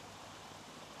 Senator?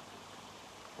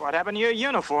 What happened to your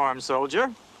uniform,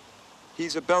 soldier?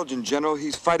 He's a Belgian, General.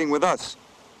 He's fighting with us.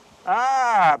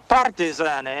 Ah,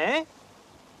 partisan, eh?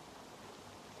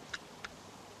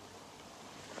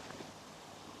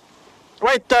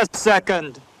 Wait a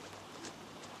second.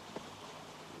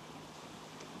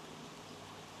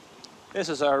 This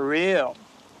is a real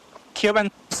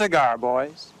Cuban cigar,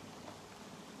 boys.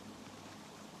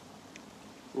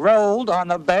 Rolled on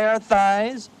the bare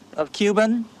thighs of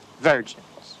Cuban virgins.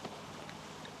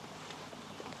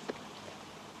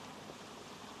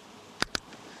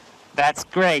 That's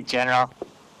great, General.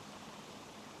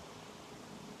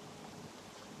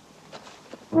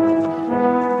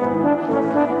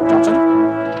 Johnson?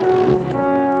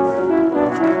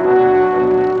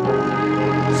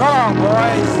 So long,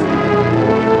 boys.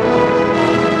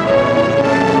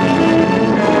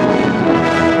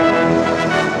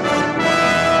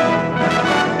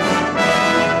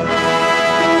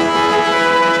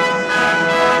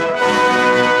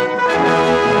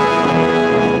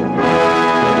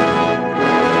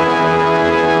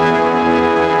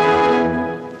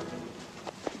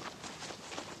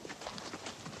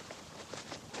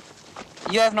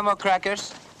 You have no more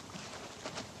crackers?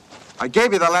 I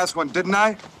gave you the last one, didn't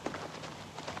I?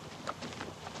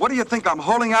 What do you think, I'm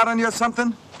holding out on you or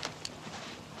something?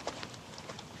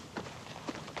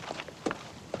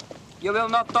 You will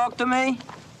not talk to me?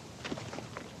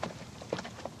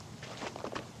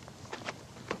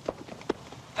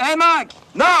 Hey, Mike!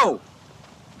 No!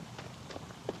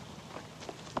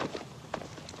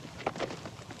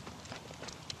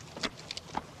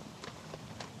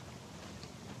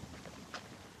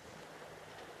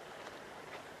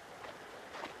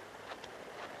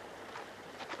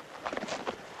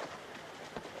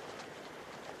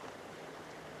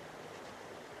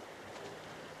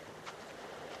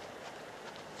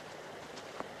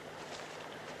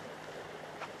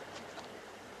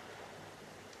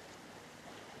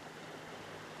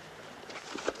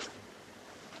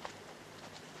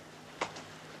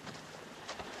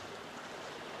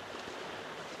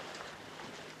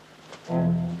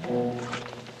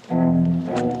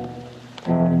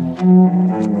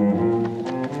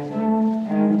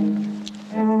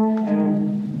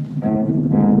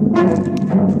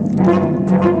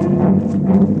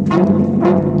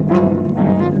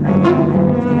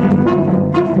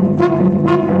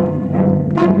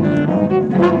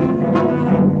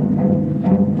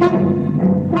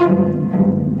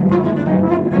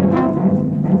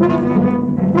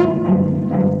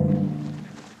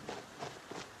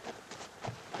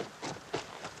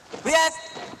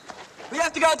 We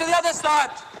have to go to the other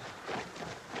start.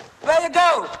 Where you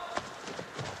go?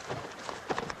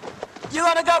 You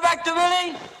want to go back to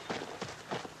Willie?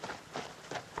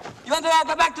 You want to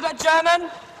go back to that German?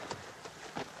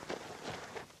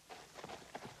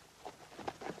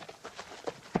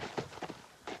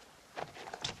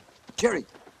 Jerry,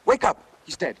 wake up.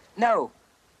 He's dead. No.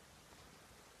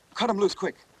 Cut him loose,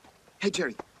 quick. Hey,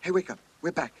 Jerry. Hey, wake up.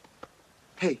 We're back.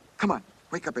 Hey, come on.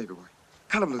 Wake up, baby boy.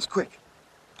 Cut him loose, quick.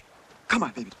 Come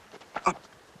on, baby. Up.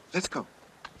 Let's go.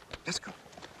 Let's go.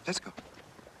 Let's go.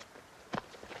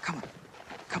 Come on.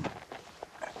 Come on.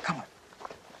 Come on.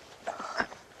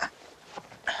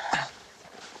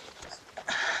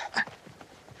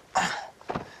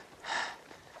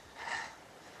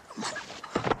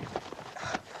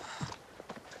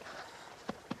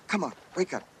 Come on.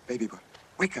 Wake up, baby boy.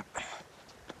 Wake up.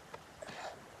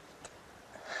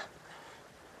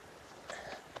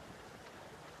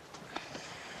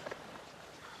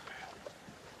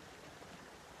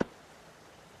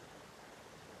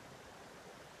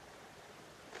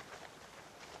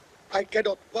 I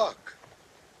cannot walk.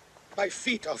 My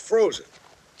feet are frozen.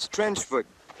 It's trench foot.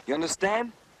 You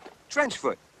understand? Trench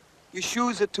foot. Your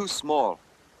shoes are too small.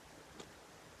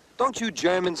 Don't you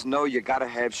Germans know you gotta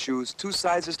have shoes 2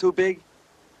 sizes too big?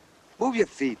 Move your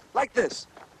feet, like this.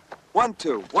 1,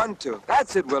 2, 1, 2.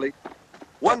 That's it, Willie.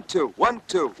 1, 2, 1,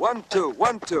 2, 1, 2,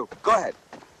 1, 2. Go ahead.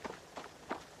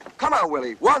 Come on,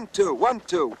 Willie. 1, 2, 1,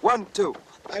 2, 1, 2.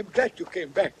 I'm glad you came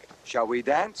back. Shall we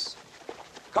dance?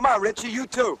 Come on, Richie, you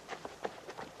too.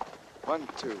 1,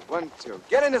 2, 1, 2.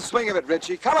 Get in the swing of it,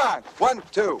 Richie. Come on. 1,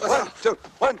 2, 1, 2,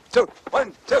 1, 2,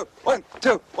 1, 2, 1,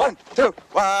 2, 1, 2.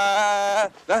 Da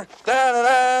da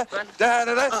da da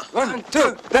da da. 1,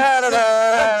 2 da da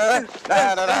da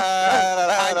da da da.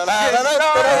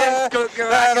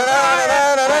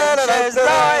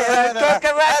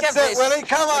 That's it, Willie.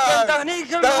 Come on.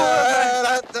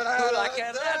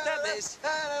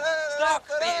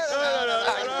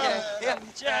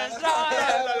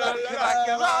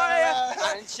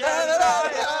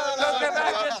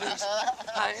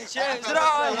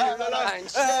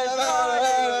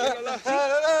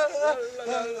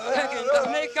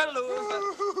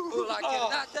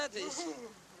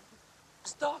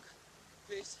 Stock,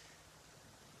 please.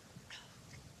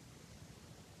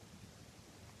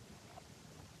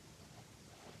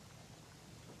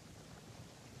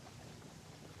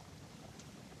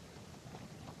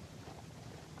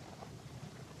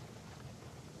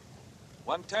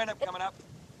 One turnip coming up.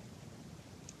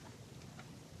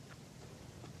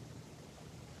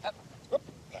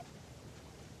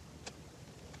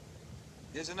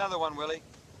 Here's another one, Willie.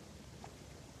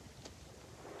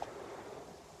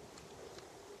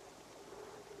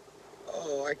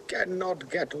 Oh, I cannot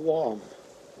get warm.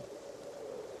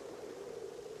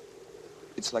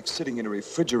 It's like sitting in a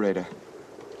refrigerator.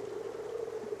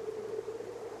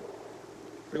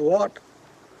 What?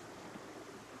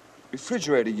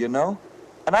 Refrigerator, you know?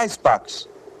 An icebox.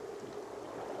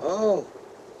 Oh,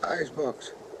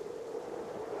 icebox.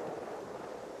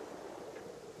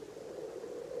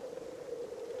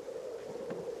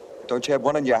 Don't you have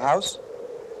one in your house?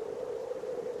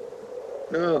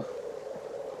 No.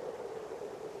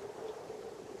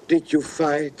 Did you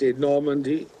fight in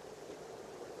Normandy?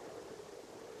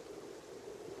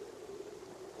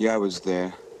 Yeah, I was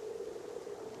there.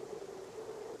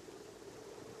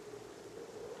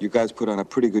 You guys put on a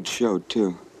pretty good show,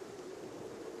 too.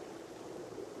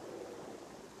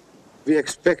 We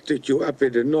expected you up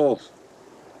in the north,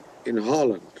 in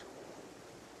Holland.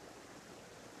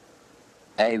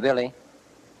 Hey, Willie.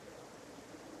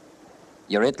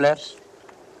 You're Hitler's?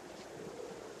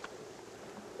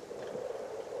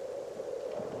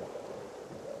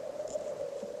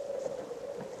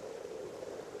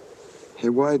 Hey,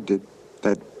 why did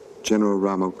that General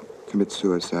Ramo commit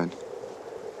suicide?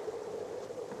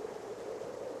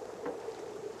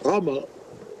 Rommel?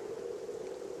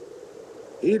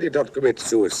 He did not commit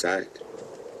suicide.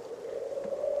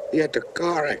 He had a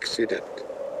car accident.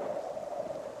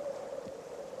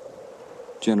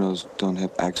 Generals don't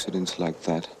have accidents like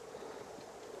that.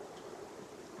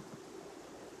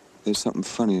 There's something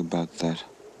funny about that.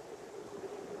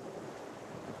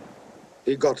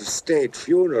 He got a state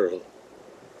funeral.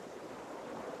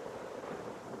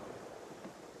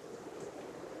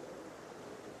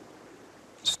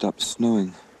 It stopped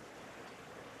snowing.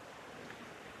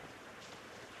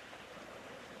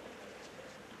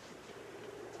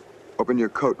 Open your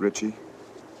coat, Richie.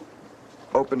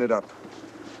 Open it up.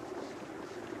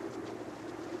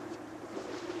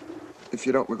 If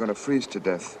you don't, we're gonna freeze to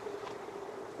death.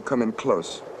 Come in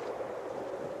close.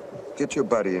 Get your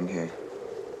buddy in here.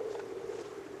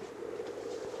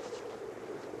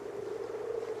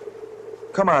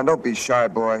 Come on, don't be shy,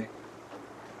 boy.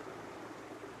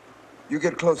 You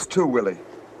get close too, Willie.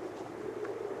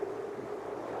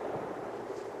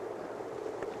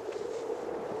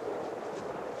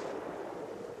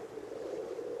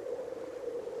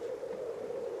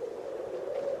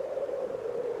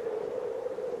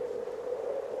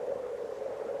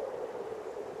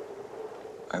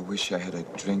 I wish I had a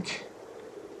drink.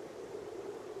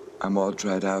 I'm all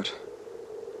dried out.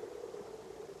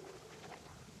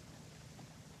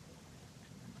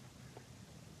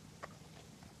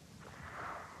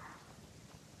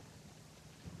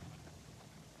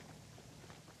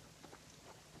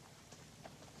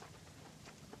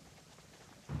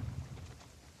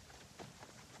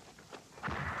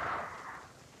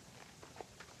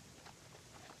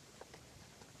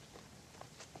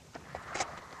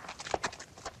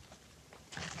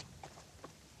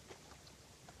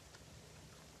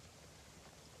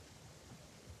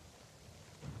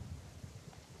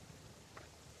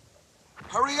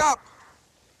 Hurry up!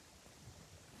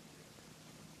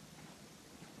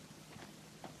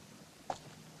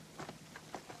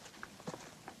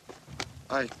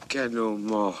 I can no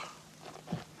more.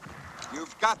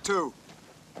 You've got to.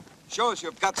 Show us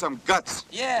you've got some guts.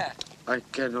 Yeah. I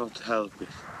cannot help it.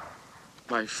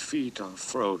 My feet are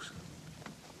frozen.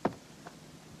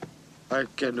 I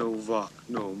cannot walk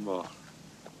no more.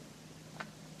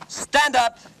 Stand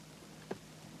up.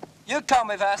 You come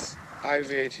with us. I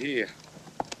wait here.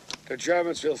 The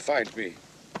Germans will find me.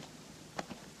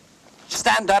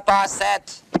 Stand up, I said.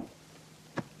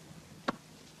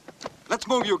 Let's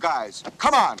move, you guys.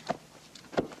 Come on.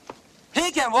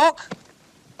 He can walk.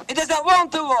 He doesn't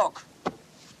want to walk.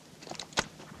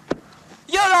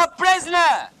 You're a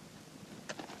prisoner.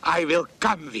 I will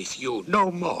come with you, no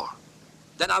more.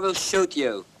 Then I will shoot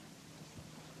you.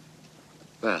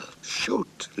 Well,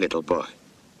 shoot, little boy.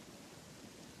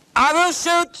 I will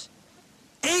shoot.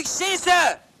 Ik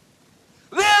schieße.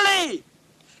 Willy.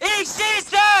 Ik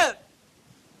schieße.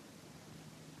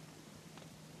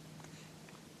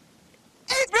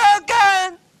 It's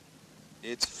broken.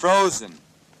 It's frozen.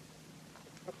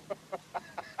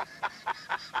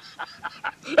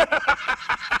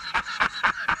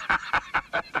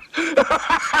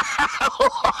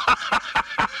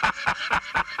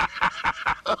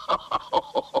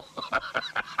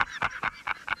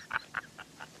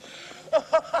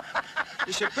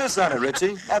 You should piss on it,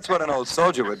 Richie. That's what an old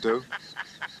soldier would do.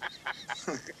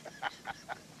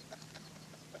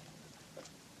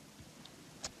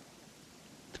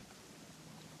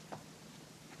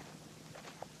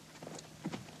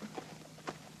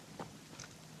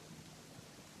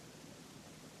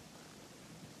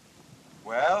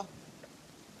 Well?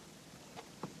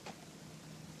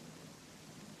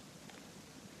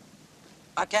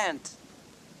 I can't.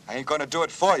 I ain't gonna do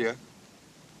it for you.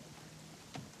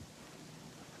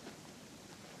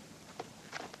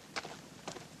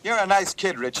 You're a nice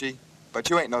kid, Richie, but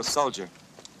you ain't no soldier.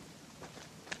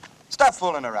 Stop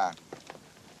fooling around.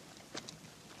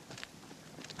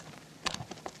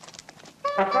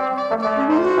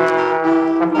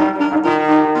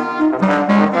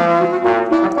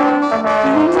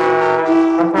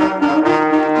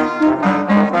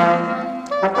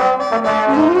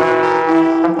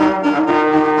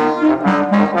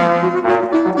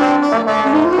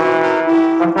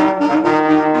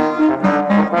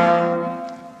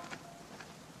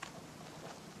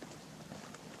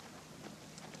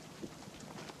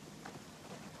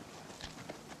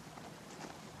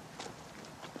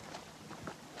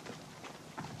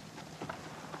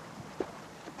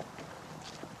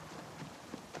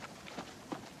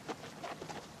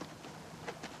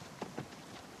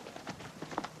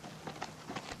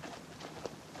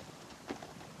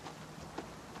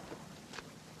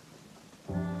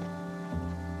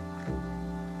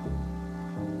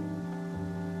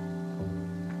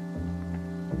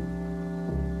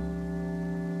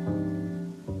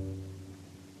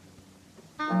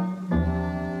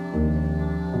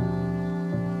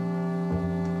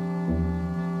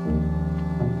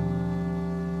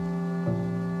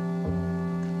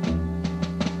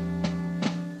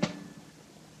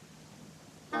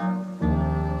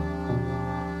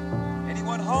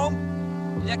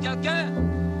 Il y a quelqu'un?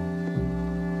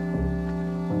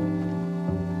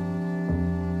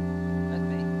 Let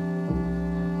me.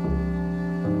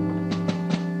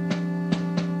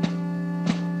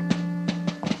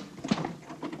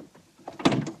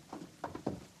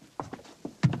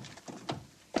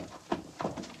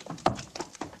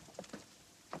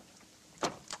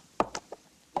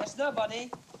 There's nobody.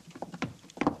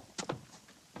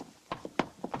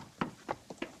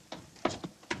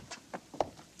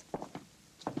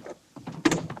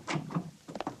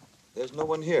 There's no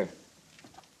one here.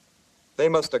 They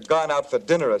must have gone out for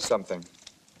dinner or something.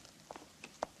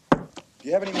 Do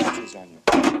you have any matches on you?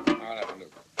 I'll have a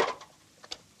look.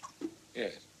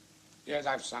 Yes. Yes,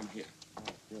 I've some here.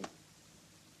 Good.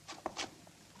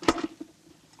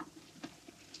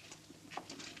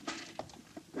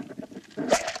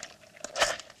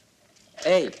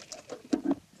 Hey.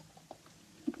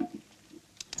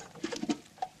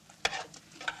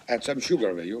 Add some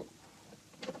sugar, will you?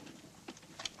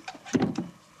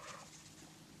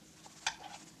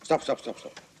 Stop.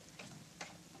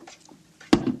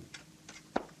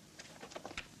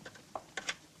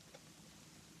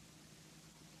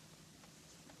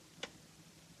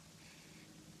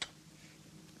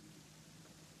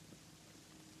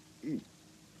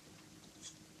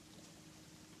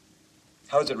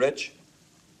 How's it, Rich?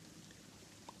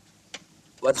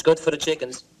 What's good for the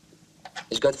chickens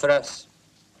is good for us.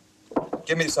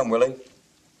 Give me some, Willie.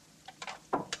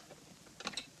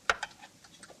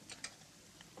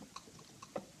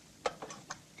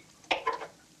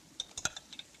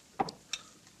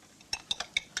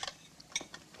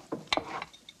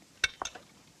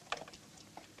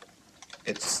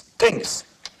 It stinks.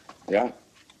 Yeah?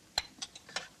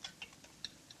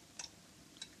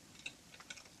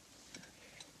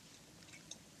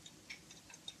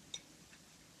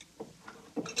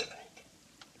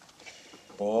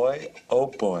 Boy, oh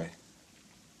boy.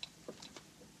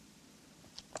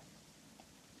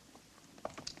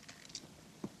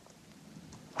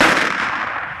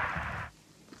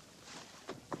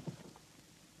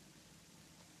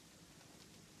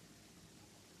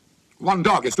 One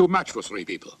dog is too much for 3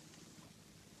 people.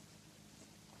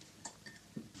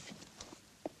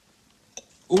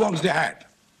 Who wants the head?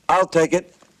 I'll take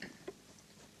it.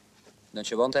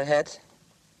 Don't you want a head?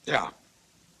 Yeah.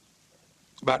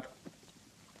 But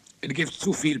it gives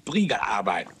too veel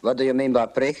priegelarbeit. What do you mean by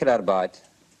priegelarbeid?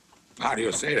 How do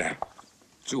you say that?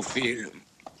 Too veel.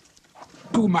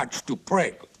 Too much to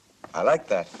pray. I like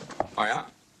that. Oh, yeah?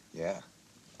 Yeah.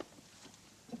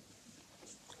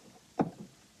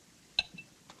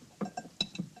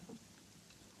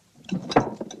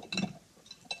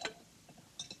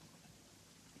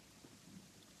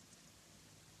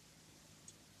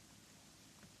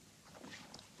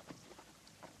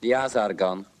 The eyes are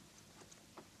gone.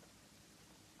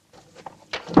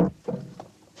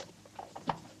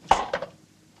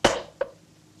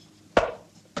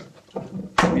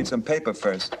 Need some paper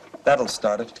first. That'll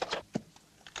start it.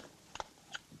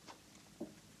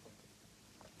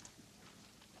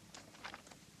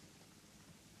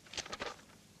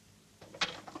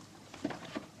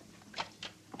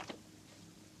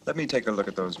 Let me take a look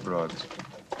at those broads.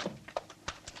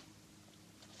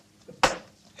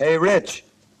 Hey, Rich,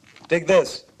 dig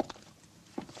this.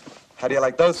 How do you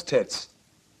like those tits?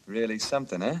 Really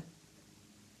something, eh?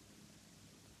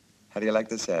 How do you like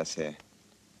this ass here?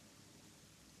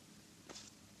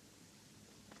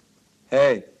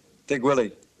 Hey, dig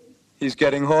Willie. He's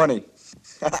getting horny.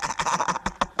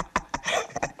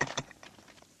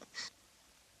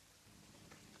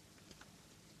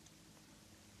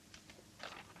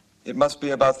 It must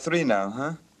be about 3 now,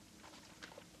 huh?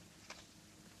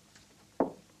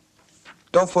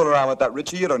 Don't fool around with that,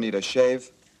 Richie. You don't need a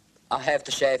shave. I have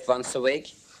to shave once a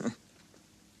week.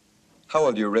 How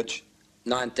old are you, Rich?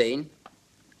 19.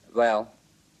 Well,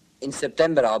 in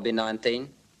September I'll be 19.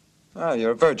 Ah,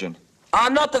 you're a virgin.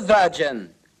 I'm not a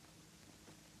virgin.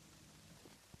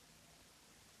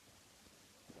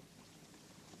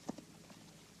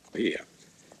 Here.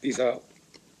 These are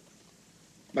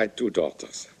my 2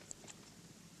 daughters.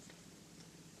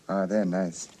 Ah, they're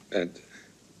nice. And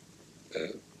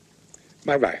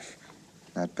my wife.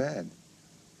 Not bad.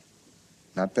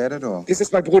 Not bad at all. This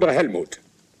is my brother Helmut.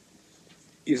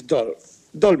 He's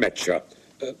Dolmetscher.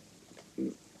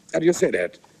 How do you say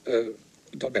that?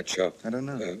 Dolmetscher. I don't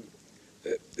know.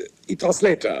 He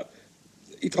translator.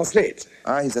 He translates.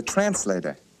 Ah, he's a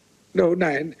translator. No,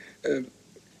 nein. I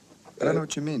don't know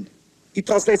what you mean. He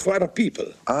translates for other people.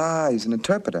 Ah, he's an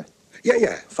interpreter.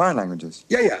 Yeah. Foreign languages.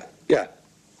 Yeah.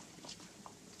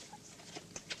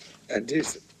 And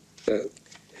this... yes.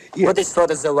 What is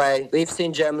furthest away? We've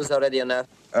seen Germans already enough.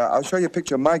 I'll show you a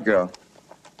picture of my girl.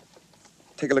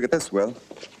 Take a look at this, Will.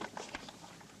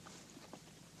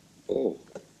 Oh.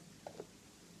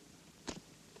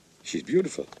 She's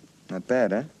beautiful. Not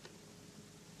bad, eh?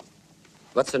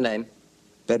 What's her name?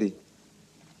 Betty.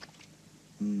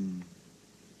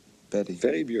 Betty.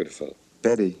 Very beautiful.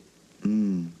 Betty.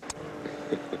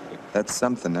 That's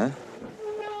something, eh?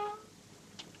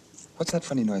 What's that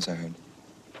funny noise I heard?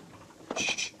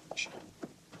 Shh.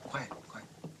 Quiet.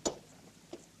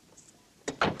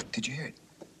 Did you hear it?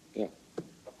 Yeah.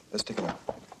 Let's take a look.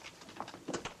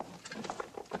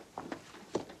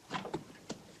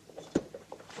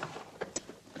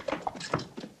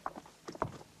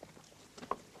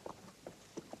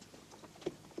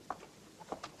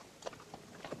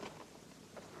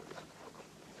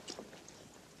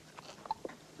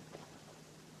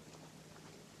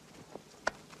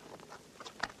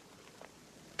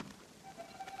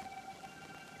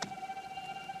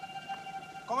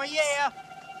 Come here.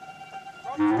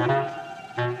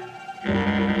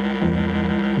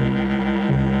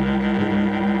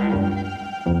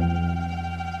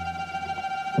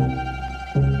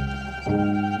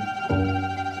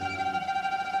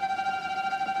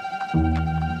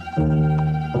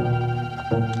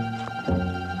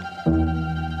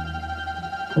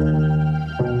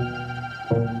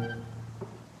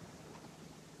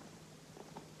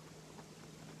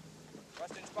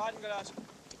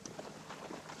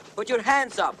 Put your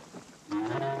hands up.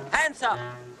 Hands up.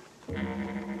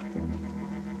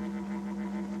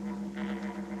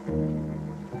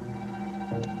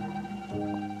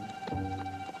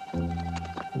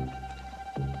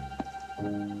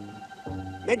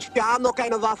 Mensch, wir haben noch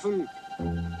keine Waffen.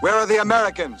 Where are the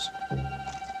Americans?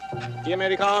 Die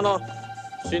Amerikaner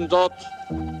sind dort.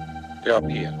 Up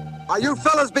here. Are you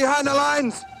fellas behind the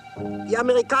lines? Die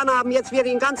Amerikaner haben jetzt wieder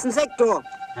den ganzen Sektor.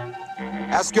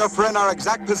 Ask your friend our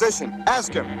exact position.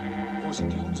 Ask him. Wo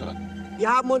sind die unseren? Wir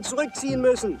haben uns zurückziehen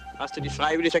müssen. Hast du dich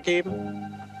freiwillig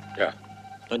ergeben? Ja.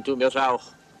 Dann tun wir es auch.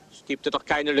 Es gibt ja doch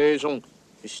keine Lösung.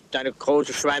 Es ist eine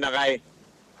große Schweinerei.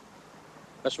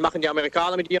 Was machen die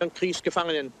Amerikaner mit ihren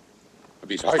Kriegsgefangenen?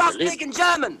 Stop speaking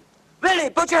German! Willie,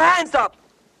 put your hands up!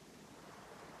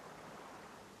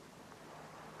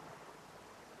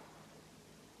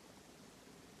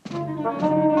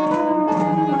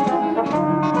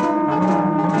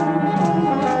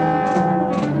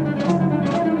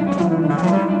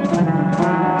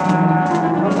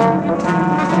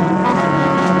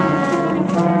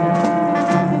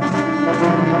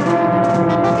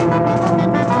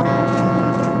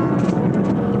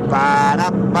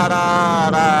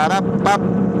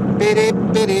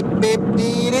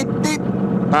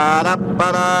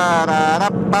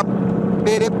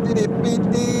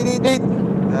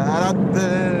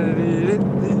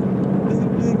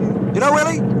 You know,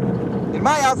 Willie, in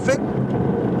my outfit,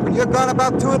 when you're gone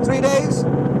about 2 or 3 days,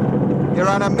 you're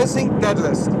on a missing dead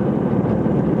list.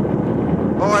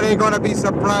 Oh, it ain't gonna be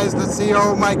surprised to see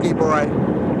old Mikey, boy.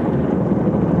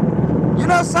 You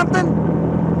know something?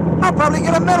 I'll probably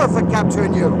get a medal for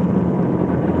capturing you.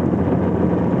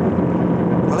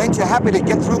 Well, ain't you happy to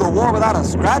get through the war without a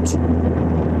scratch?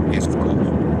 Yes, of course.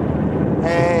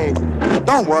 Hey,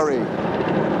 don't worry.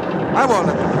 I won't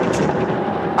let them hurt you.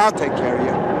 I'll take care of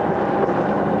you.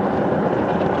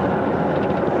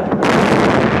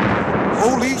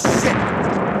 Holy shit!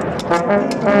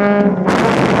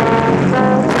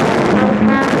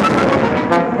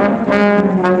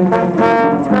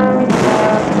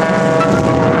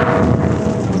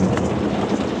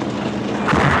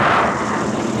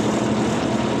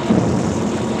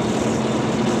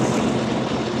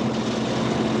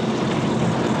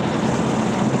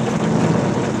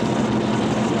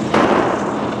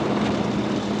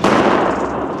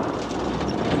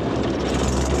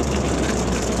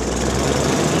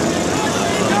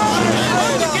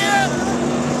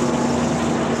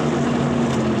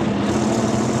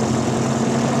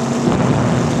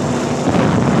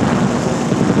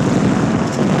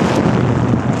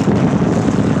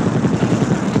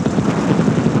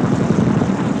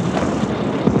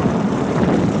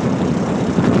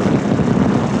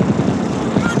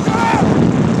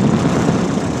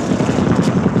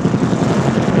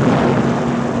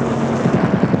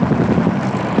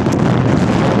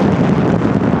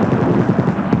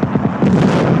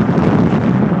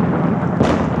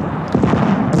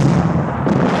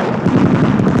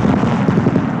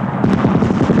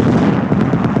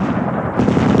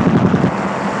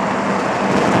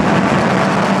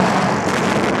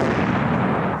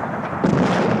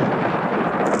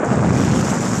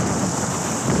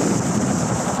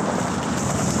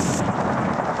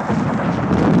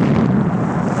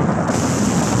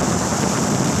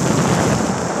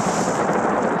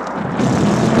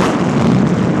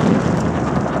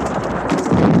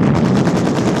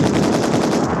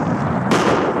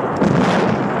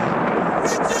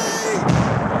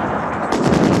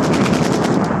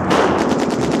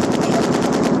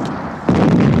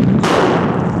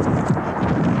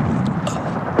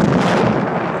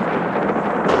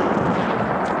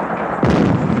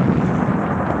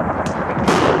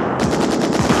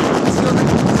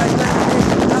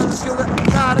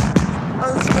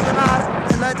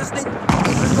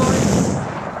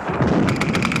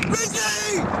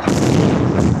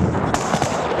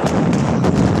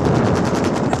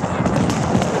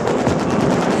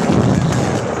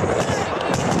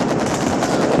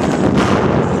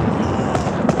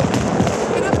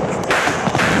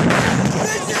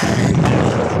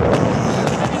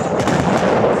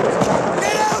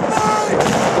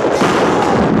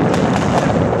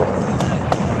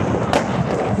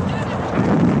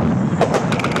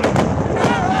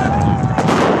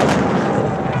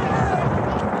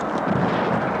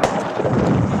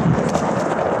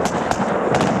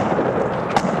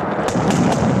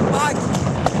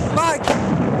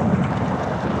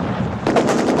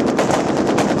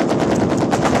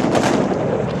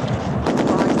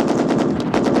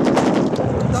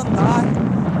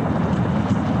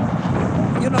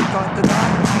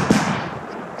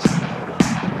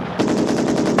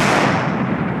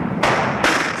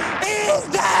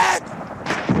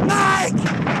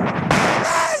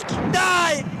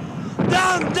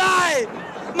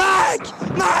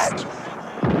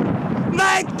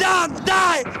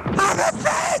 die! I'm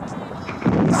afraid!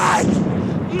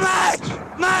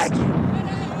 Mike!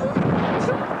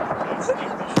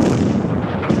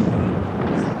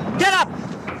 Get up!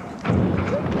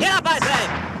 Get up, I say!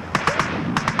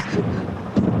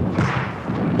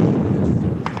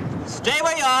 Stay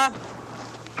where you are.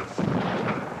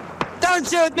 Don't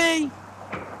shoot me!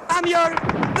 I'm your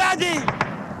buddy!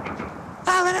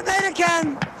 I'm an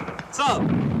American! So,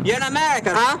 you're an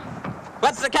American, huh?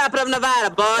 What's the capital of Nevada,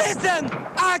 boy? Listen!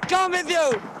 I come with you!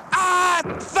 I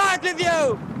fight with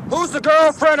you! Who's the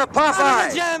girlfriend of Popeye?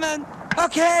 I'm a German!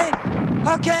 Okay?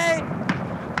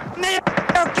 Me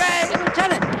okay? Hey,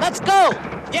 Lieutenant, let's go!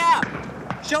 Yeah!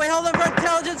 Shall we hold them for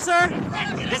intelligence, sir?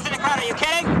 Listen to the crowd, are you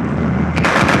kidding?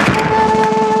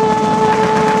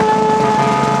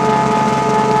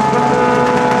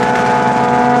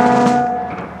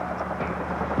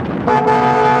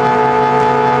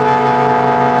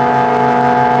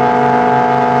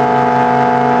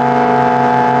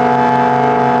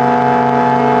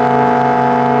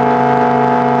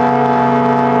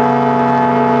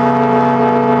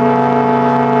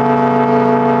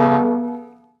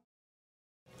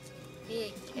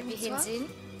 Heb je geen zin?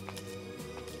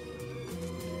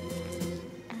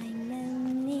 I'm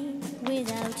lonely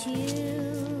without you.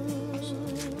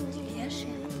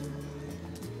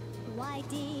 Why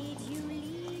did you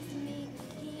leave me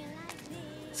here like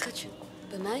this? Schatje,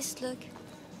 bij mij is het leuk.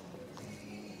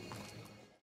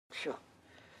 Zo.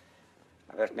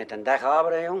 Dat wordt met een dag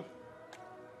ouder, hè, jong.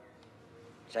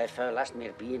 Zij heeft veel last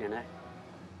meer bienen, hè.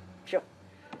 Zo.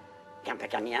 Dat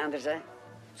kan niet anders, hè.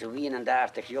 Zo wie een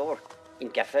 30 jaar in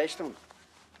het café stond.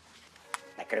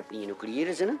 Dat kruipt niet in uw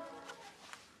kleren, hè.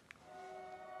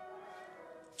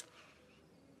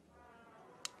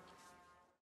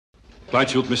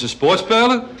 Kleintje wilt met zijn spoor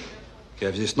spelen?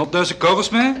 Geef ze eens nog 1000 kogels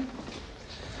mee?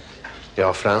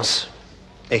 Ja, Frans.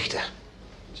 Echte.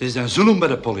 Ze is een zulum bij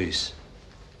de politie.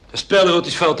 De speler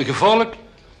is veel te gevaarlijk.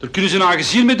 Daar kunnen ze een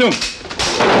gezien mee doen.